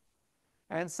point.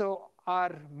 And so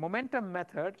our momentum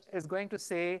method is going to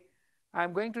say,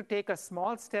 I'm going to take a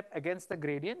small step against the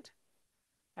gradient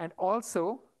and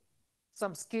also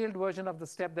some scaled version of the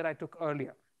step that I took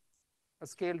earlier, a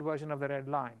scaled version of the red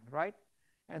line, right?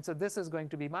 And so this is going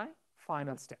to be my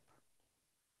final step,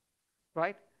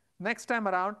 right? Next time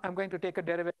around, I'm going to take a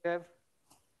derivative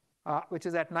which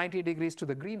is at 90 degrees to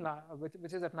the green line,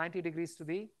 which is at 90 degrees to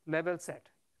the level set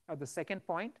at the second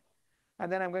point.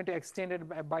 And then I'm going to extend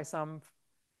it by some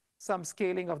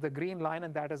scaling of the green line,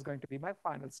 and that is going to be my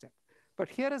final step. But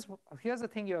here's the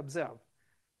thing you observe.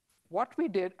 What we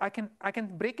did, I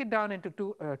can break it down into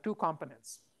two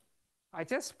components. I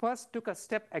just first took a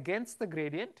step against the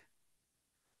gradient,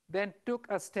 then took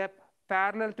a step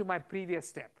parallel to my previous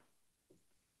step.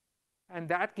 And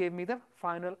that gave me the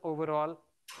final overall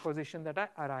position that I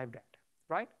arrived at,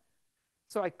 right?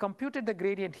 So I computed the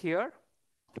gradient here,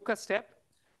 took a step,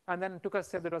 and then took a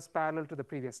step that was parallel to the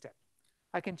previous step.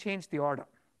 I can change the order.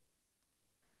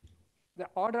 The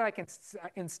order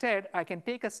instead, I can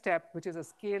take a step which is a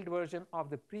scaled version of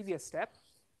the previous step.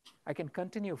 I can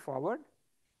continue forward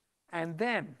and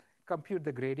then compute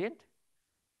the gradient,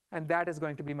 and that is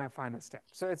going to be my final step.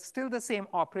 So it's still the same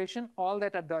operation. All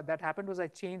that happened was I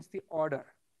changed the order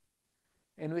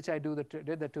in which I did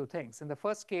the two things. In the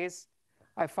first case,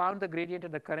 I found the gradient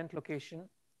at the current location,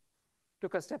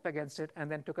 took a step against it, and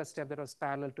then took a step that was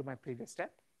parallel to my previous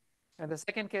step. And the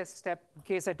second case,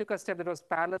 I took a step that was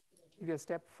parallel to the previous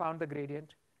step, found the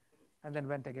gradient, and then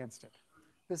went against it.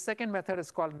 The second method is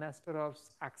called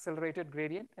Nesterov's accelerated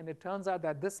gradient, and it turns out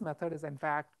that this method is, in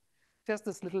fact, just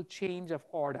this little change of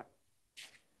order.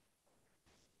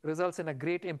 results in a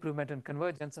great improvement in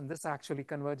convergence, and this actually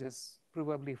converges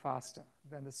provably faster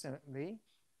than the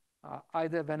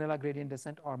either vanilla gradient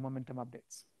descent or momentum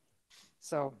updates.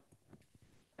 So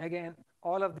again,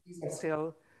 all of these are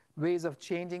still ways of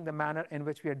changing the manner in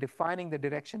which we are defining the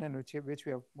direction in which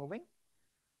we are moving.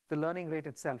 The learning rate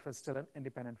itself is still an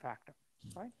independent factor,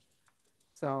 right?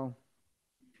 So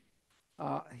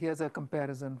here's a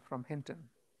comparison from Hinton.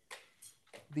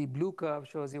 The blue curve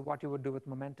shows you what you would do with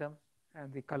momentum,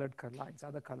 and the colored lines,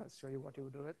 other colors, show you what you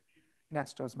would do with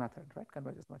Nestor's method, right?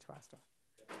 Converges much faster.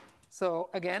 So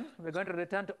again, we're going to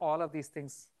return to all of these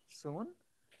things soon.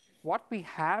 What we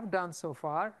have done so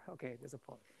far, okay, there's a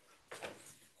poll.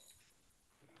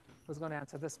 Who's going to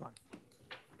answer this one?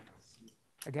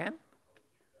 Again?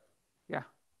 Yeah.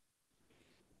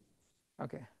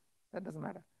 Okay, that doesn't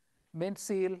matter. Mint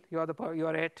seal,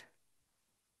 you're it.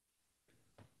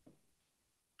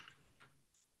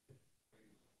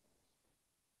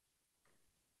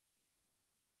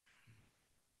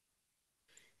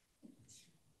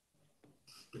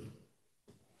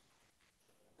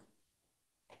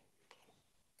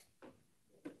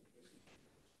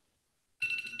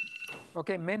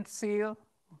 Okay, mint seal.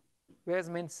 Where's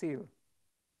mint seal?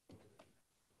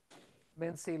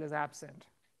 Mint seal is absent.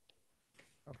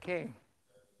 Okay.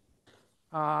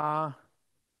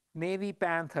 Navy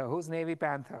Panther. Who's Navy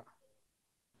Panther?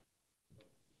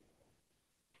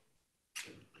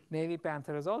 Navy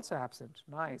Panther is also absent.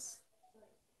 Nice.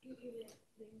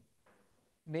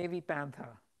 Navy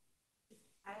Panther.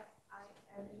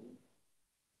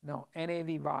 No,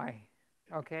 Navy.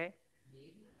 Okay.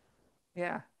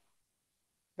 Yeah.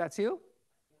 That's you?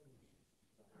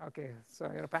 Okay,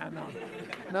 so you're a panther.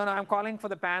 No, I'm calling for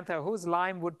the panther. Who's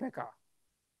lime woodpecker?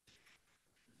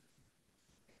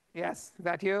 Yes,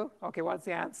 that you? Okay, what's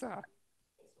the answer?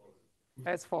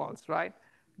 It's false, right?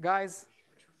 Guys,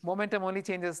 momentum only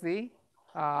changes the,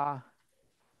 on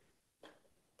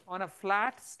a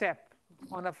flat step,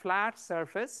 on a flat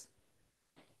surface,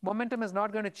 momentum is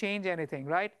not going to change anything,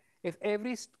 right? If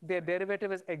their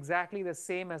derivative is exactly the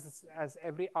same as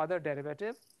every other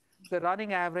derivative, the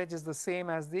running average is the same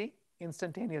as the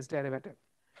instantaneous derivative.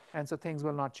 And so things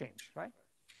will not change, right?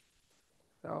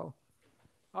 So,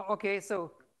 okay,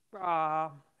 so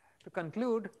to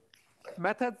conclude,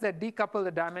 methods that decouple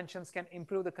the dimensions can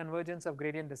improve the convergence of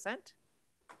gradient descent,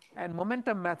 and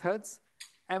momentum methods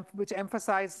which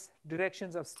emphasize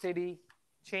directions of steady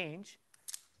change.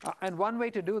 And one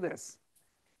way to do this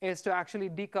is to actually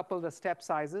decouple the step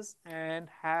sizes and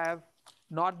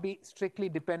not be strictly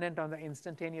dependent on the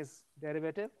instantaneous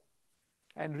derivative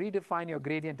and redefine your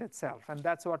gradient itself. And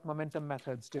that's what momentum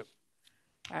methods do.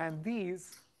 And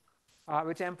these,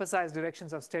 which emphasize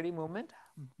directions of steady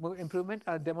improvement,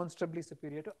 are demonstrably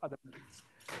superior to other methods.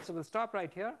 So we'll stop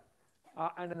right here.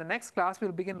 And in the next class,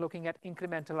 we'll begin looking at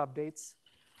incremental updates,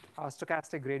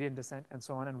 stochastic gradient descent, and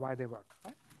so on, and why they work.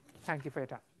 Right? Thank you for your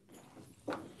time.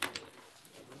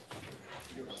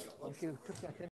 Thank you.